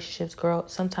in relationships,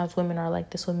 sometimes women are like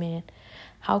this with men.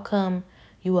 How come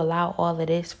you allow all of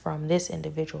this from this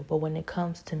individual, but when it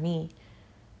comes to me,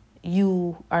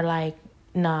 you are like,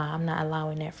 nah, I'm not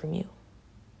allowing that from you.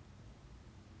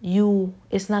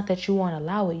 It's not that you want to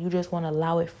allow it, you just want to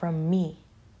allow it from me.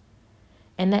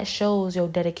 And that shows your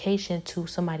dedication to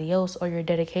somebody else or your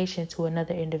dedication to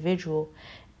another individual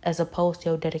as opposed to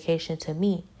your dedication to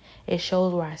me. It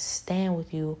shows where I stand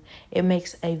with you. It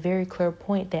makes a very clear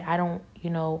point that I don't,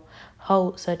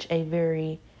 hold such a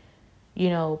very,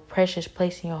 precious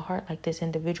place in your heart like this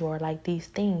individual or like these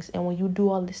things. And when you do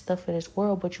all this stuff for this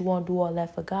world, but you won't do all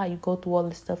that for God, you go through all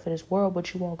this stuff for this world,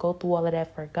 but you won't go through all of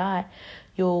that for God,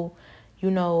 you'll,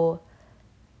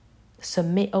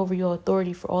 submit over your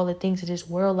authority for all the things of this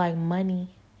world, like money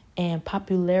and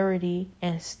popularity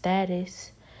and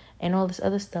status and all this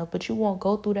other stuff, but you won't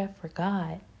go through that for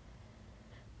God.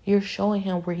 You're showing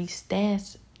him where he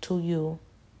stands to you.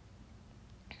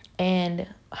 And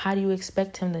how do you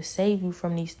expect him to save you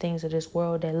from these things of this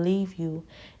world that leave you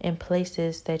in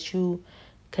places that you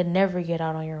could never get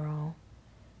out on your own?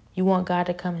 You want God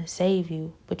to come and save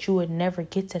you, but you would never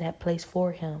get to that place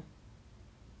for him.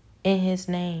 In his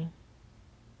name.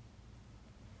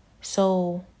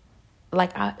 So,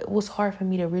 like, it was hard for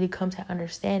me to really come to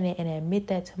understand it and admit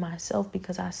that to myself,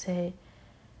 because I said,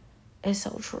 it's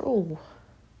so true.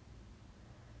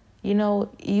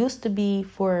 It used to be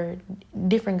for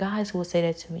different guys who would say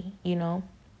that to me,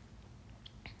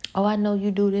 Oh, I know you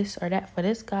do this or that for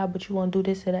this guy, but you won't do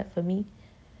this or that for me.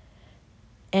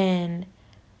 And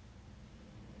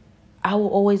I will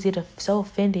always get so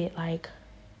offended, like,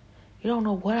 you don't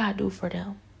know what I do for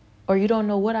them. Or you don't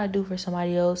know what I do for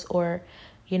somebody else. Or,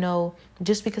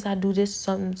 just because I do this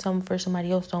something for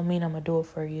somebody else don't mean I'm going to do it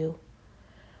for you.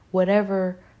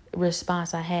 Whatever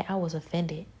response I had, I was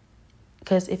offended.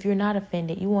 Because if you're not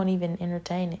offended, you won't even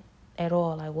entertain it at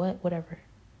all. Like, what? Whatever.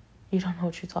 You don't know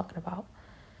what you're talking about.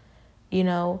 You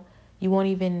won't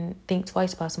even think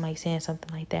twice about somebody saying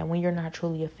something like that when you're not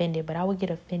truly offended. But I would get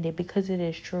offended because it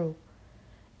is true.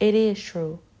 It is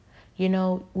true.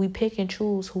 We pick and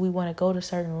choose who we want to go to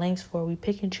certain lengths for. We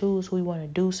pick and choose who we want to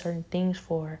do certain things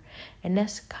for. And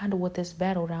that's kind of what this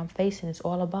battle that I'm facing is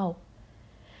all about.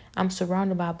 I'm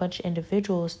surrounded by a bunch of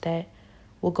individuals that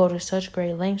will go to such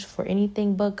great lengths for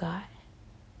anything but God.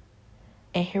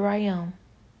 And here I am,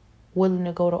 willing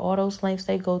to go to all those lengths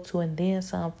they go to and then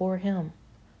some for him.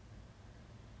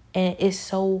 And it's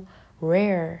so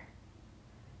rare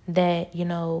that,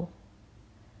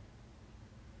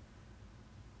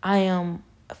 I am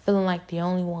feeling like the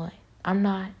only one. I'm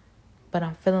not, but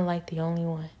I'm feeling like the only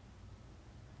one.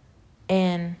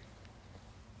 And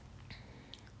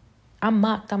I'm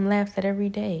mocked, I'm laughed at every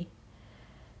day.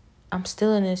 I'm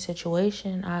still in this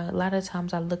situation. A lot of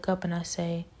times I look up and I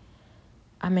say,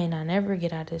 I may not ever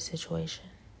get out of this situation.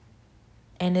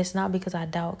 And it's not because I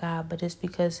doubt God, but it's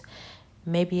because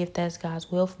maybe if that's God's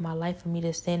will for my life, for me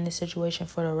to stay in this situation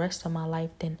for the rest of my life,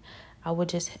 then I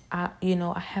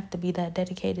have to be that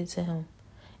dedicated to him.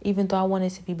 Even though I want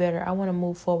it to be better, I want to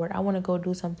move forward. I want to go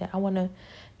do something. I want to,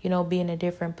 be in a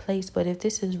different place. But if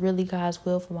this is really God's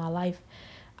will for my life,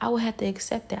 I will have to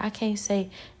accept it. I can't say,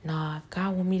 nah, if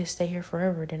God want me to stay here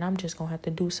forever, then I'm just going to have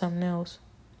to do something else.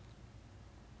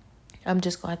 I'm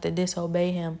just going to have to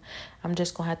disobey him. I'm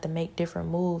just going to have to make different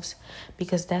moves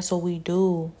because that's what we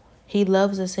do. He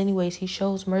loves us anyways. He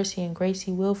shows mercy and grace.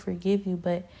 He will forgive you.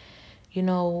 But,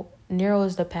 narrow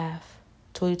is the path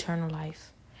to eternal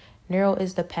life. Narrow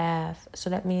is the path. So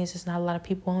that means there's not a lot of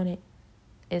people on it.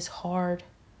 It's hard.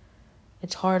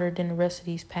 It's harder than the rest of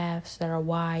these paths that are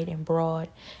wide and broad.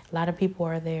 A lot of people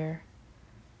are there.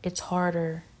 It's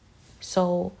harder.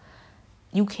 So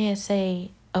you can't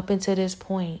say up until this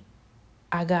point,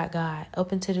 I got God.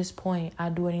 Up until this point, I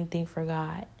do anything for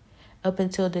God. Up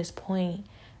until this point,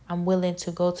 I'm willing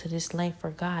to go to this length for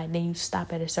God. Then you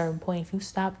stop at a certain point. If you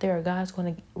stop there, God's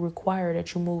going to require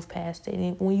that you move past it.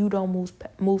 And when you don't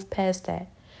move past that,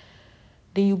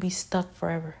 then you'll be stuck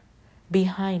forever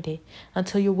behind it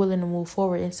until you're willing to move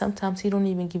forward. And sometimes he don't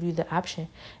even give you the option.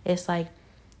 It's like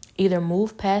either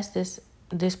move past this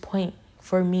point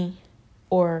for me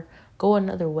or go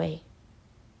another way.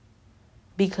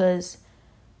 Because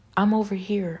I'm over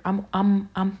here. I'm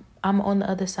on the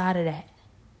other side of that.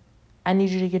 I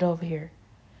need you to get over here.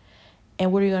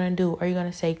 And what are you going to do? Are you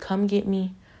going to say, come get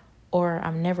me, or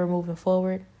I'm never moving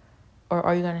forward? Or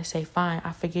are you going to say, fine,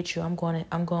 I forget you. I'm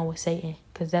going with Satan,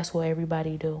 because that's what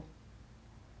everybody do.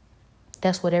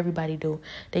 That's what everybody do.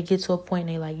 They get to a point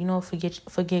and they like,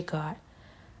 forget God.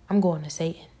 I'm going to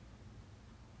Satan.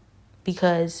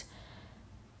 Because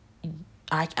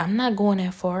I'm not going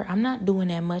that far. I'm not doing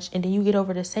that much. And then you get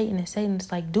over to Satan, and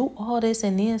Satan's like, do all this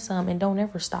and then some, and don't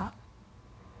ever stop.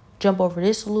 Jump over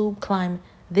this loop, climb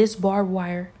this barbed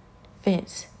wire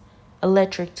fence,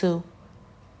 electric too.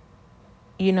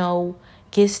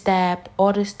 Get stabbed,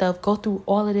 all this stuff. Go through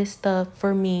all of this stuff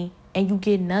for me, and you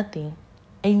get nothing,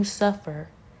 and you suffer.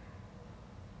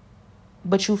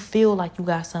 But you feel like you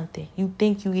got something. You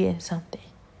think you getting something.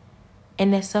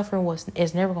 And that suffering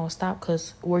is never going to stop,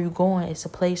 because where you're going is a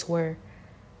place where,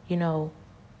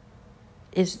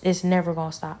 it's never going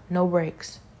to stop. No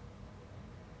breaks.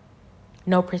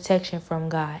 No protection from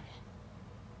God.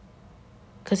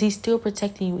 Because he's still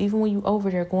protecting you, even when you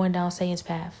over there going down Satan's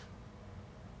path.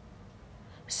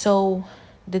 So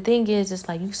the thing is, it's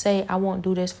like you say, I won't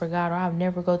do this for God, or I'll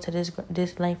never go to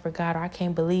this length for God, or I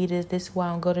can't believe this. This is why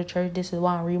I don't go to church. This is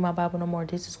why I don't read my Bible no more.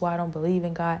 This is why I don't believe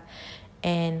in God.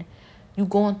 And you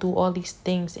going through all these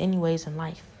things anyways in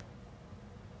life.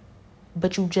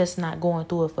 But you just not going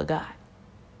through it for God.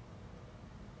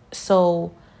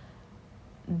 So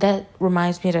that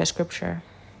reminds me of that scripture.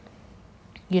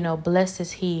 Blessed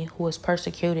is he who is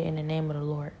persecuted in the name of the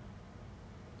Lord.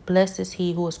 Blessed is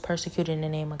he who is persecuted in the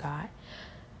name of God.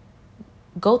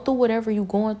 Go through whatever you're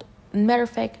going through. Matter of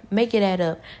fact, make it add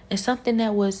up. It's something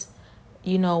that was,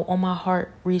 on my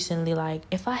heart recently. Like,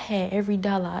 if I had every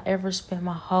dollar I ever spent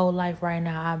my whole life right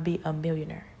now, I'd be a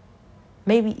millionaire.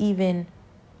 Maybe even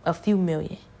a few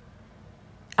million.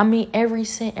 I mean, every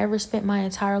cent ever spent my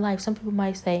entire life. Some people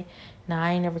might say, nah,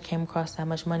 I ain't never came across that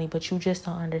much money, but you just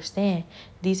don't understand.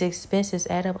 These expenses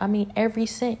add up. I mean, every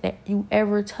cent that you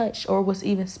ever touched or was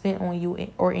even spent on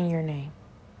you or in your name,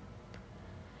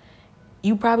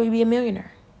 you probably be a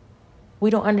millionaire. We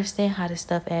don't understand how this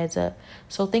stuff adds up.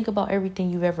 So think about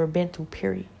everything you've ever been through,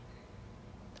 period.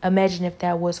 Imagine if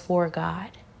that was for God.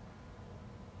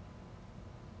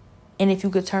 And if you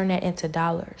could turn that into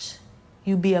dollars,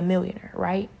 you'd be a millionaire,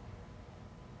 right?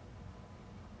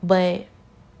 But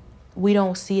we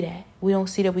don't see that. We don't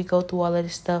see that we go through all of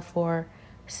this stuff for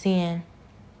sin.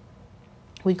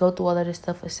 We go through all of this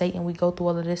stuff for Satan. We go through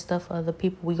all of this stuff for other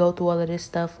people. We go through all of this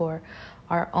stuff for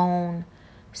our own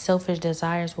selfish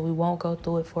desires, but we won't go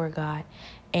through it for God.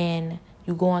 And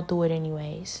you're going through it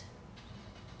anyways.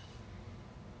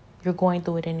 You're going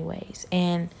through it anyways.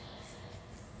 And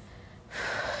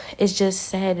it's just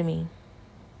sad to me.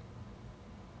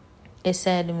 It's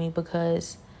sad to me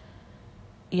because,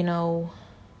 you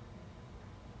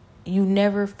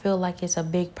never feel like it's a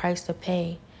big price to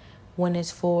pay when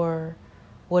it's for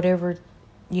whatever,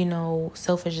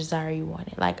 selfish desire you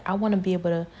wanted. Like, I want to be able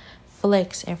to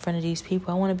flex in front of these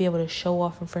people. I want to be able to show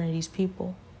off in front of these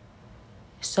people.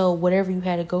 So whatever you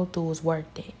had to go through was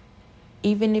worth it.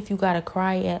 Even if you got to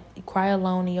cry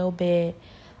alone in your bed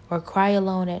or cry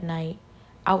alone at night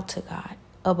out to God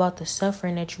about the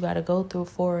suffering that you got to go through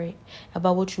for it,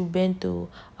 about what you've been through,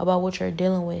 about what you're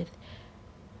dealing with.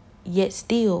 yet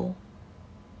still,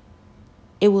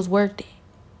 it was worth it.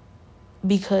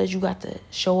 Because you got to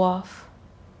show off.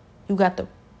 You got to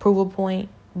prove a point.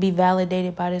 Be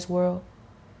validated by this world.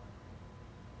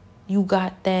 You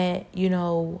got that, you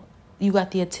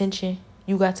got the attention.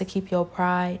 You got to keep your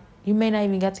pride. You may not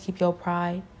even got to keep your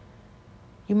pride.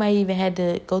 You might even had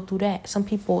to go through that. Some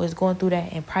people is going through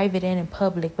that in private and in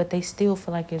public, but they still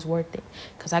feel like it's worth it.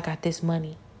 Because I got this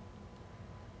money.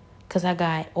 Because I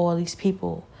got all these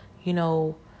people,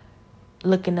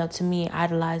 looking up to me and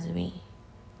idolizing me.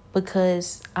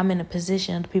 Because I'm in a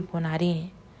position other people are not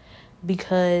in.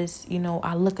 Because,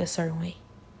 I look a certain way.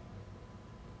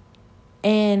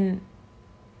 And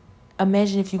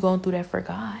imagine if you're going through that for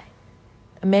God.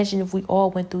 Imagine if we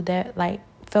all went through that,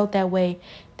 felt that way,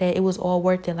 that it was all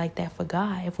worth it like that for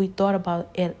God. If we thought about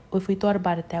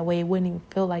it that way, it wouldn't even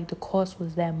feel like the cost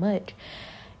was that much.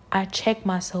 I check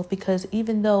myself because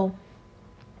even though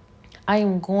I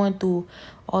am going through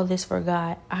all this for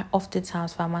God, I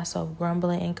oftentimes find myself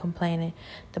grumbling and complaining.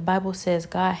 The Bible says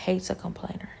God hates a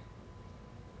complainer.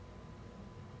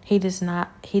 He does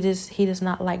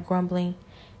not like grumbling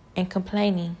and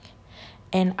complaining.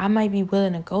 And I might be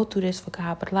willing to go through this for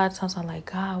God, but a lot of times I'm like,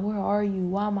 God, where are you?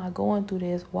 Why am I going through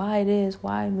this? Why this?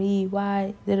 Why me?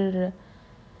 Why da-da-da?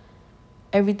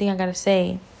 Everything I gotta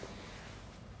say.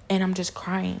 And I'm just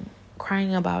crying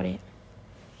about it.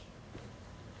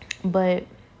 But,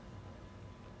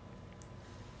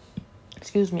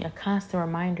 a constant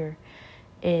reminder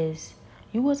is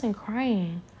you wasn't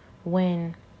crying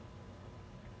when,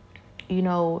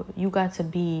 you got to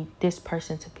be this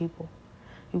person to people.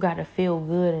 You got to feel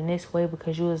good in this way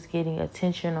because you was getting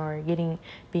attention or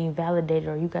being validated,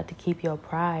 or you got to keep your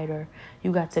pride, or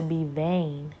you got to be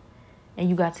vain and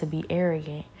you got to be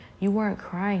arrogant. You weren't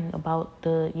crying about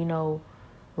the,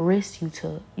 risk you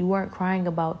took. You weren't crying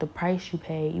about the price you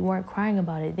paid. You weren't crying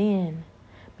about it then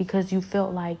because you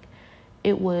felt like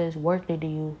it was worth it to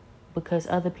you because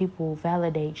other people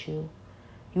validate you.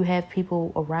 You have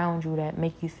people around you that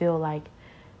make you feel like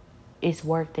it's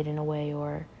worth it in a way,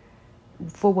 or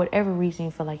for whatever reason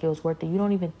you feel like it was worth it. You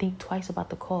don't even think twice about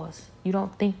the cost. You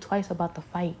don't think twice about the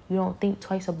fight. You don't think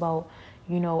twice about,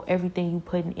 everything you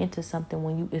putting into something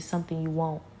when it's something you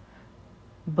want.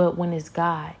 But when it's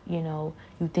God, you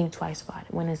think twice about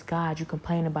it. When it's God, you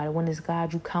complain about it. When it's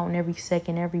God, you counting every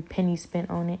second, every penny spent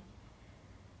on it.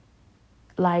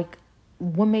 Like,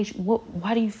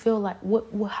 why do you feel like,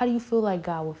 how do you feel like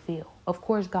God would feel? Of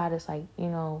course, God is like,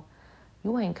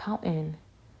 you ain't counting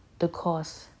the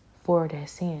cost for that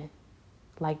sin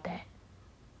like that.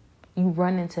 You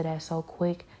run into that so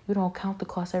quick. You don't count the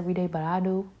cost every day, but I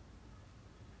do.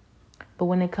 But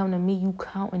when it come to me, you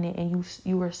counting it, and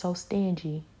you are so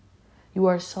stingy. You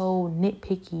are so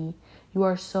nitpicky. You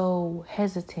are so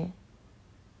hesitant.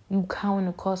 You counting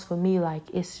the cost for me like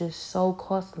it's just so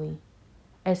costly.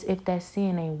 As if that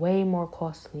sin ain't way more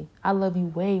costly. I love you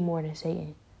way more than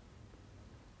Satan.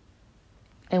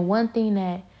 And one thing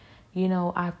that,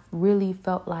 I really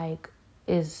felt like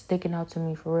is sticking out to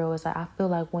me for real is I feel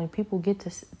like when people get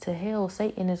to hell,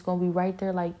 Satan is going to be right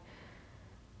there like,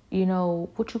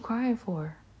 what you crying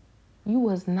for? You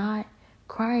was not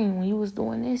crying when you was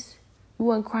doing this. You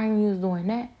wasn't crying when you was doing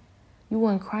that. You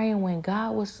weren't crying when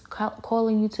God was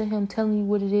calling you to him, telling you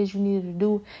what it is you needed to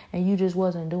do, and you just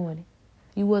wasn't doing it.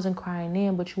 You wasn't crying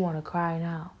then, but you want to cry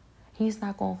now. He's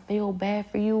not going to feel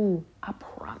bad for you. I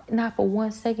promise. Not for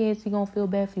 1 second is he going to feel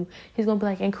bad for you. He's going to be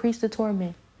like, increase the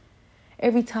torment.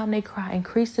 Every time they cry,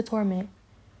 increase the torment.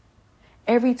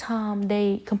 Every time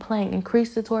they complain,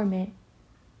 increase the torment.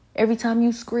 Every time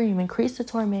you scream, increase the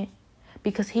torment.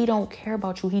 Because he don't care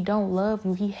about you. He don't love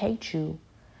you. He hates you.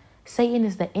 Satan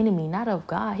is the enemy, not of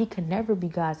God. He could never be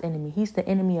God's enemy. He's the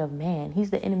enemy of man.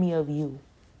 He's the enemy of you.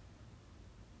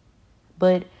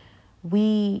 But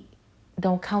we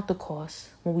don't count the cost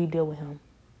when we deal with him.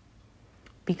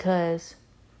 Because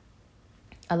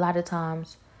a lot of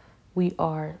times we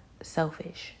are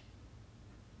selfish.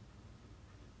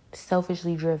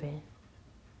 Selfishly driven.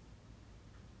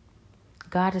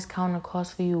 God is counting the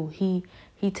cost for you.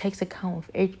 He takes account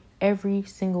of every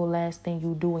single last thing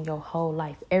you do in your whole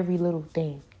life. Every little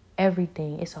thing.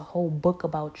 Everything. It's a whole book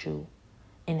about you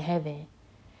in heaven.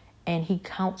 And he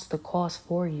counts the cost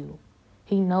for you.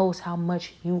 He knows how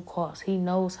much you cost. He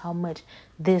knows how much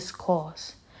this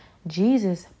costs.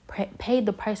 Jesus paid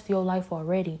the price for your life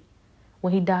already.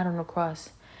 When he died on the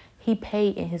cross, he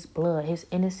paid in his blood, his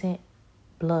innocent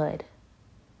blood.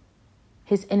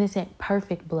 His innocent,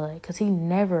 perfect blood, because he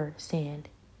never sinned.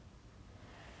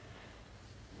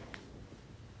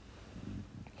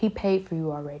 He paid for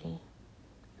you already.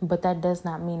 But that does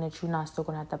not mean that you're not still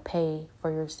going to have to pay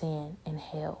for your sin in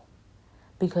hell.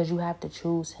 because you have to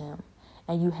choose him,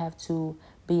 and you have to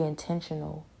be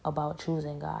intentional about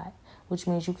choosing God, which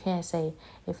means you can't say,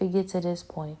 if it gets to this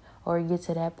point or it gets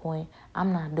to that point,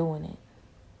 I'm not doing it.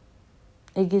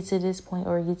 It gets to this point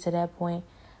or it gets to that point,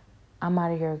 I'm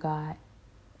out of here, God.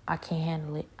 I can't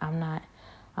handle it.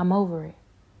 I'm over it.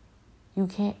 You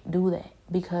can't do that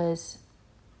because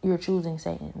you're choosing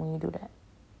Satan when you do that.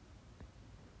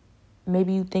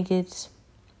 Maybe you think it's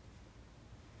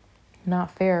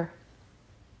not fair.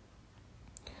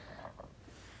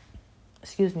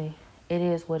 Excuse me. It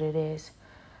is what it is.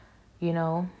 You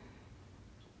know,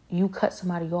 you cut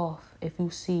somebody off if you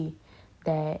see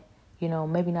that,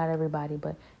 maybe not everybody,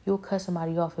 but you'll cut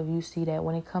somebody off if you see that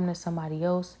when it comes to somebody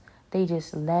else, they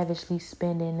just lavishly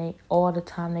spending all the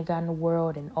time they got in the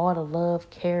world and all the love,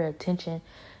 care, attention,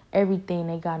 everything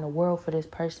they got in the world for this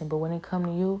person. But when it comes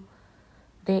to you,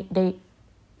 they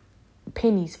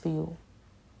pennies for you.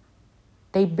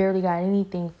 They barely got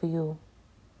anything for you.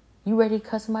 You ready to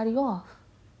cut somebody off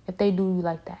if they do you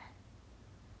like that.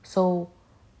 So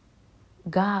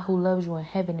God, who loves you in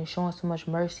heaven, is showing so much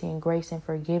mercy and grace and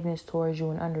forgiveness towards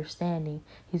you and understanding.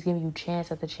 He's giving you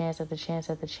chance after chance after chance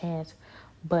after chance.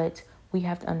 But we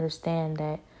have to understand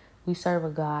that we serve a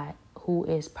God who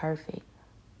is perfect.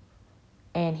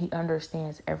 And he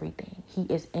understands everything. He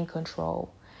is in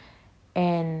control.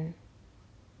 And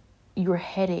you're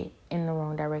headed in the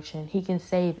wrong direction. He can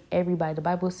save everybody. The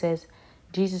Bible says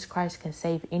Jesus Christ can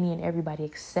save any and everybody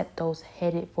except those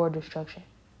headed for destruction.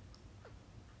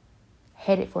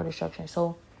 Headed for destruction.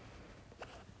 So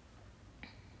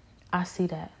I see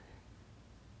that.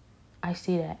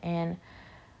 And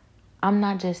I'm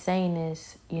not just saying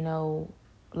this,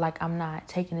 like I'm not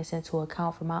taking this into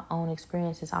account for my own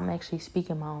experiences. I'm actually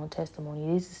speaking my own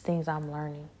testimony. These is things I'm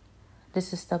learning.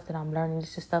 This is stuff that I'm learning.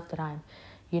 This is stuff that I'm,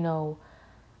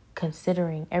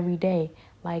 considering every day.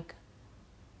 Like,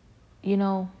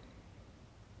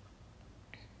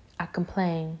 I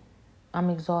complain. I'm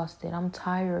exhausted. I'm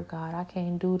tired, God. I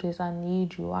can't do this. I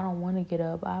need you. I don't want to get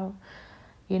up.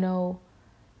 And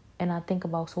I think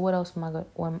about, so what else am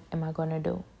I going to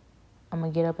do? I'm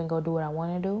going to get up and go do what I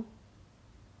want to do?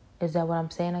 Is that what I'm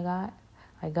saying to God?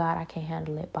 Like, God, I can't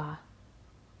handle it. Bye.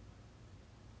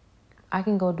 I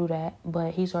can go do that,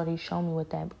 but he's already shown me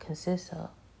what that consists of.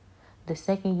 The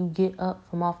second you get up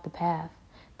from off the path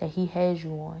that he has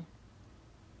you on,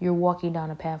 you're walking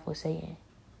down a path with Satan.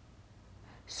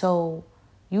 So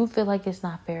you feel like it's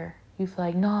not fair. You feel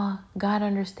like, no, God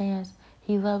understands.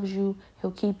 He loves you.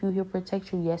 He'll keep you. He'll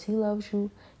protect you. Yes, he loves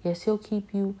you. Yes, he'll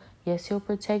keep you. Yes, he'll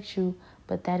protect you.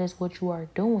 But that is what you are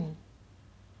doing.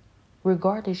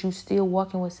 Regardless, you still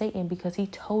walking with Satan because he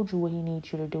told you what he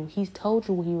needs you to do. He's told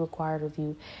you what he required of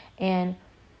you. And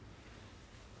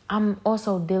I'm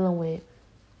also dealing with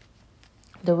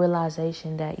the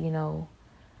realization that,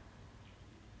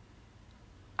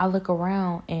 I look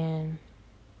around and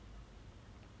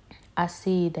I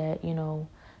see that,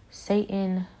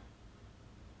 Satan,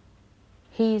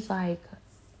 he's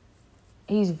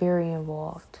very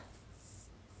involved.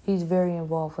 He's very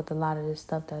involved with a lot of this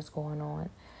stuff that's going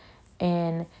on.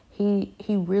 And he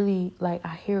really, like,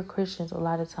 I hear Christians a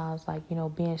lot of times, like,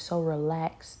 being so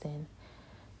relaxed and,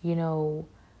 a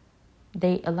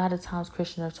lot of times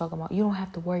Christians are talking about, you don't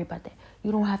have to worry about that.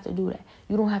 You don't have to do that.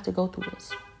 You don't have to go through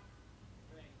this.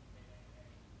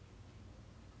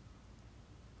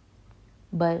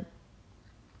 But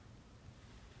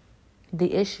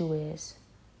the issue is,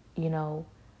 they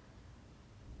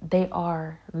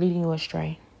are leading you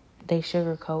astray. They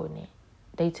sugarcoating it.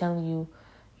 They telling you,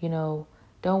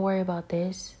 don't worry about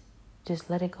this. Just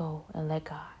let it go and let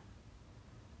God.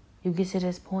 You get to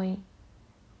this point,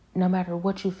 no matter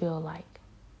what you feel like,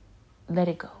 let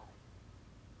it go.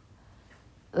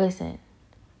 Listen,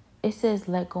 it says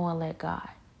let go and let God.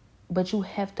 But you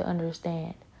have to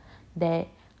understand that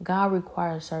God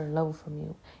requires a certain level from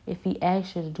you. If he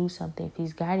asks you to do something, if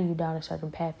he's guiding you down a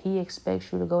certain path, he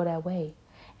expects you to go that way.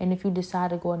 And if you decide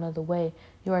to go another way,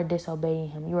 you are disobeying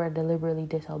him. You are deliberately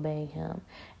disobeying him.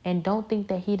 And don't think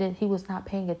that he was not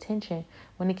paying attention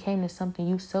when it came to something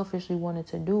you selfishly wanted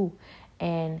to do.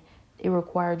 And it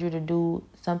required you to do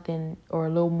something or a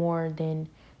little more than,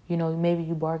 maybe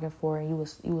you bargained for and you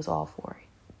was all for it.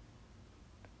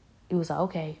 It was like,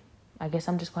 okay, I guess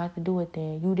I'm just going to have to do it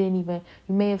then. You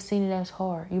may have seen it as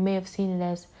hard. You may have seen it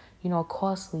as,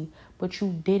 costly, but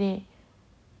you didn't,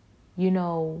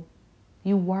 you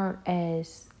weren't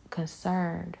as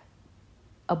concerned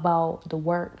about the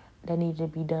work that needed to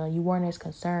be done. You weren't as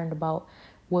concerned about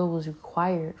what was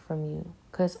required from you.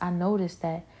 Because I noticed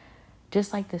that,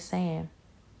 just like the saying,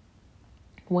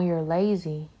 when you're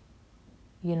lazy,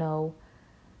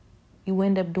 you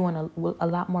end up doing a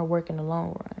lot more work in the long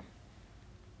run.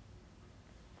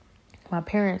 My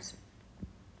parents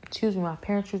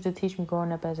used to teach me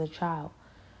growing up as a child,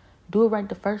 do it right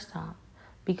the first time.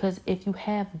 Because if you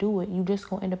do it, you just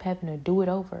gonna end up having to do it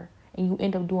over. And you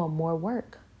end up doing more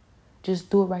work. Just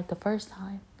do it right the first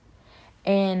time.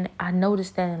 And I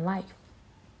noticed that in life.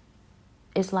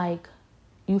 It's like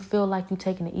you feel like you're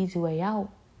taking the easy way out,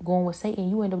 going with Satan.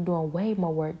 You end up doing way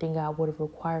more work than God would have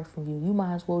required from you. You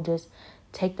might as well just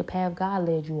take the path God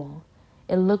led you on.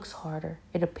 It looks harder.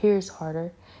 It appears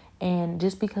harder. And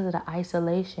just because of the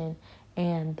isolation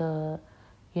and the,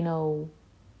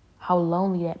 how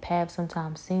lonely that path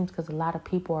sometimes seems, because a lot of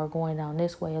people are going down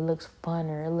this way. It looks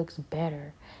funner. It looks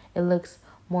better. It looks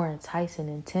more enticing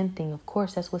and tempting. Of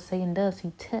course, that's what Satan does.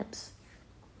 He tempts.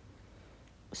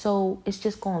 So it's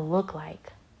just going to look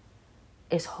like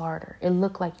it's harder. It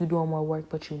look like you're doing more work,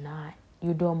 but you're not.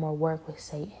 You're doing more work with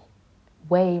Satan.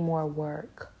 Way more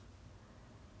work.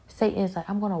 Satan is like,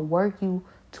 I'm going to work you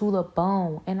to the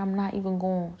bone. And I'm not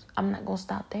going to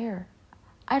stop there.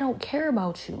 I don't care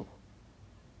about you.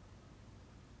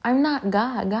 I'm not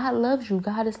God. God loves you.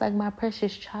 God is like my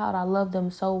precious child. I love them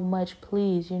so much.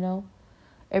 Please,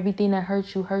 everything that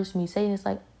hurts you hurts me. Satan is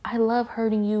like, I love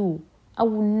hurting you. I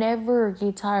will never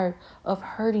get tired of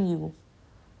hurting you.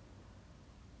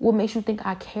 What makes you think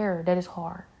I care that it's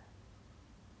hard?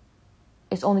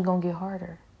 It's only going to get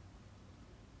harder.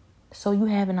 So you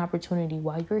have an opportunity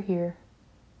while you're here,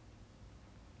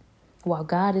 while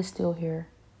God is still here,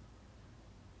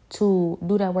 to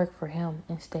do that work for him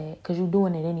instead. Because you're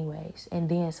doing it anyways. And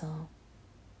then some.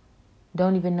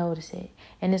 Don't even notice it.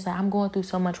 And it's like, I'm going through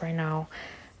so much right now.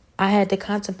 I had to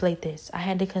contemplate this. I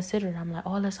had to consider it. I'm like,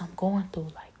 all this I'm going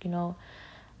through.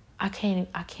 I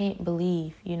can't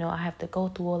believe, I have to go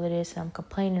through all of this. And I'm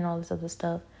complaining all this other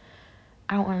stuff.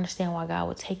 I don't understand why God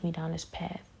would take me down this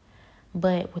path.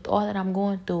 But with all that I'm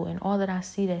going through and all that I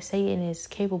see that Satan is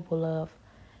capable of,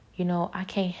 I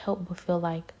can't help but feel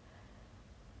like,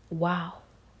 wow,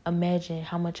 imagine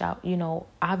how much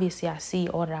obviously I see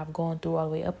all that I've gone through all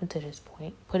the way up until this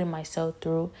point, putting myself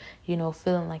through,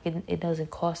 feeling like it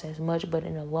doesn't cost as much, but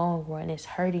in the long run, it's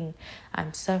hurting.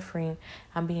 I'm suffering.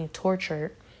 I'm being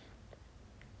tortured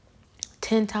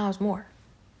 10 times more.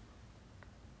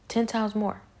 10 times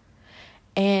more.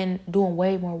 And doing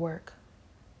way more work.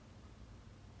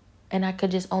 And I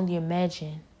could just only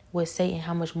imagine with Satan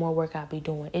how much more work I'd be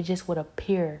doing. It just would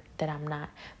appear that I'm not.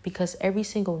 Because every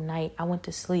single night I went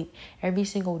to sleep, every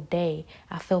single day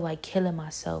I felt like killing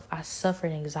myself. I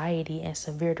suffered anxiety and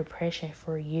severe depression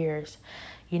for years,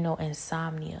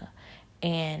 insomnia,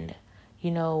 and,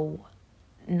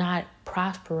 not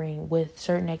prospering with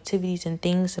certain activities and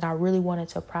things that I really wanted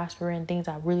to prosper in, things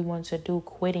I really wanted to do,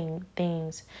 quitting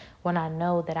things when I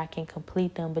know that I can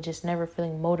complete them, but just never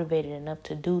feeling motivated enough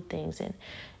to do things, and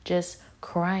just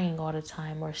crying all the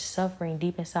time or suffering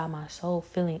deep inside my soul,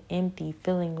 feeling empty,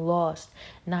 feeling lost,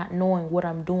 not knowing what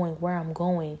I'm doing, where I'm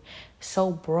going,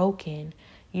 so broken,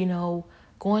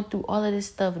 going through all of this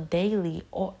stuff daily,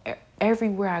 or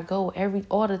everywhere I go,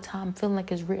 all the time, feeling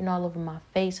like it's written all over my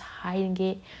face, hiding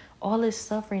it, all this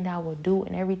suffering that I will do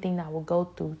and everything that I will go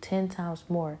through 10 times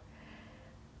more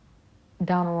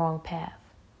down the wrong path.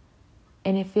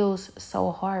 And it feels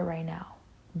so hard right now.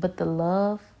 But the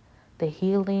love, the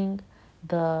healing,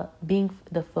 the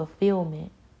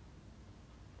fulfillment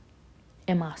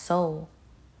in my soul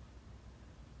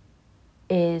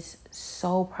is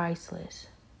so priceless.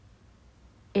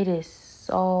 It is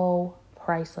so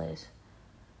priceless.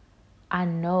 I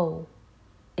know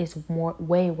it's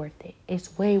way worth it.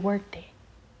 It's way worth it.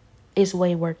 It's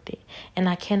way worth it. And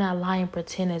I cannot lie and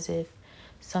pretend as if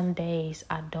some days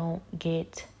I don't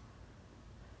get,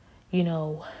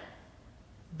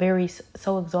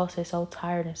 so exhausted, so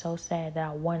tired, and so sad that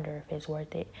I wonder if it's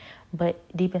worth it. But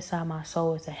deep inside my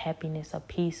soul is a happiness, a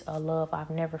peace, a love I've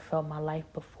never felt in my life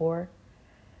before.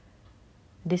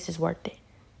 This is worth it.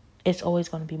 It's always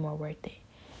going to be more worth it.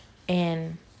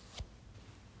 And,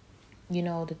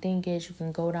 the thing is, you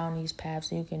can go down these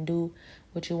paths and you can do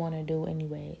what you want to do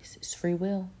anyways. It's free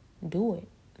will. Do it.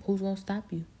 Who's going to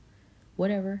stop you?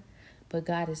 Whatever. But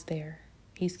God is there.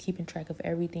 He's keeping track of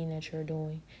everything that you're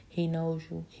doing. He knows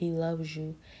you. He loves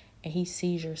you. And he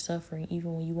sees your suffering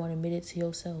even when you won't admit it to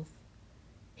yourself.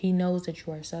 He knows that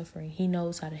you are suffering. He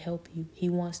knows how to help you. He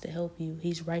wants to help you.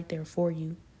 He's right there for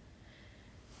you.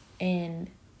 And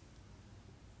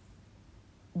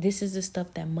this is the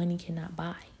stuff that money cannot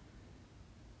buy.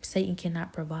 Satan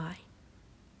cannot provide.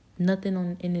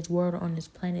 Nothing in this world or on this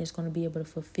planet is going to be able to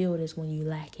fulfill this when you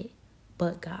lack it,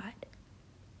 but God.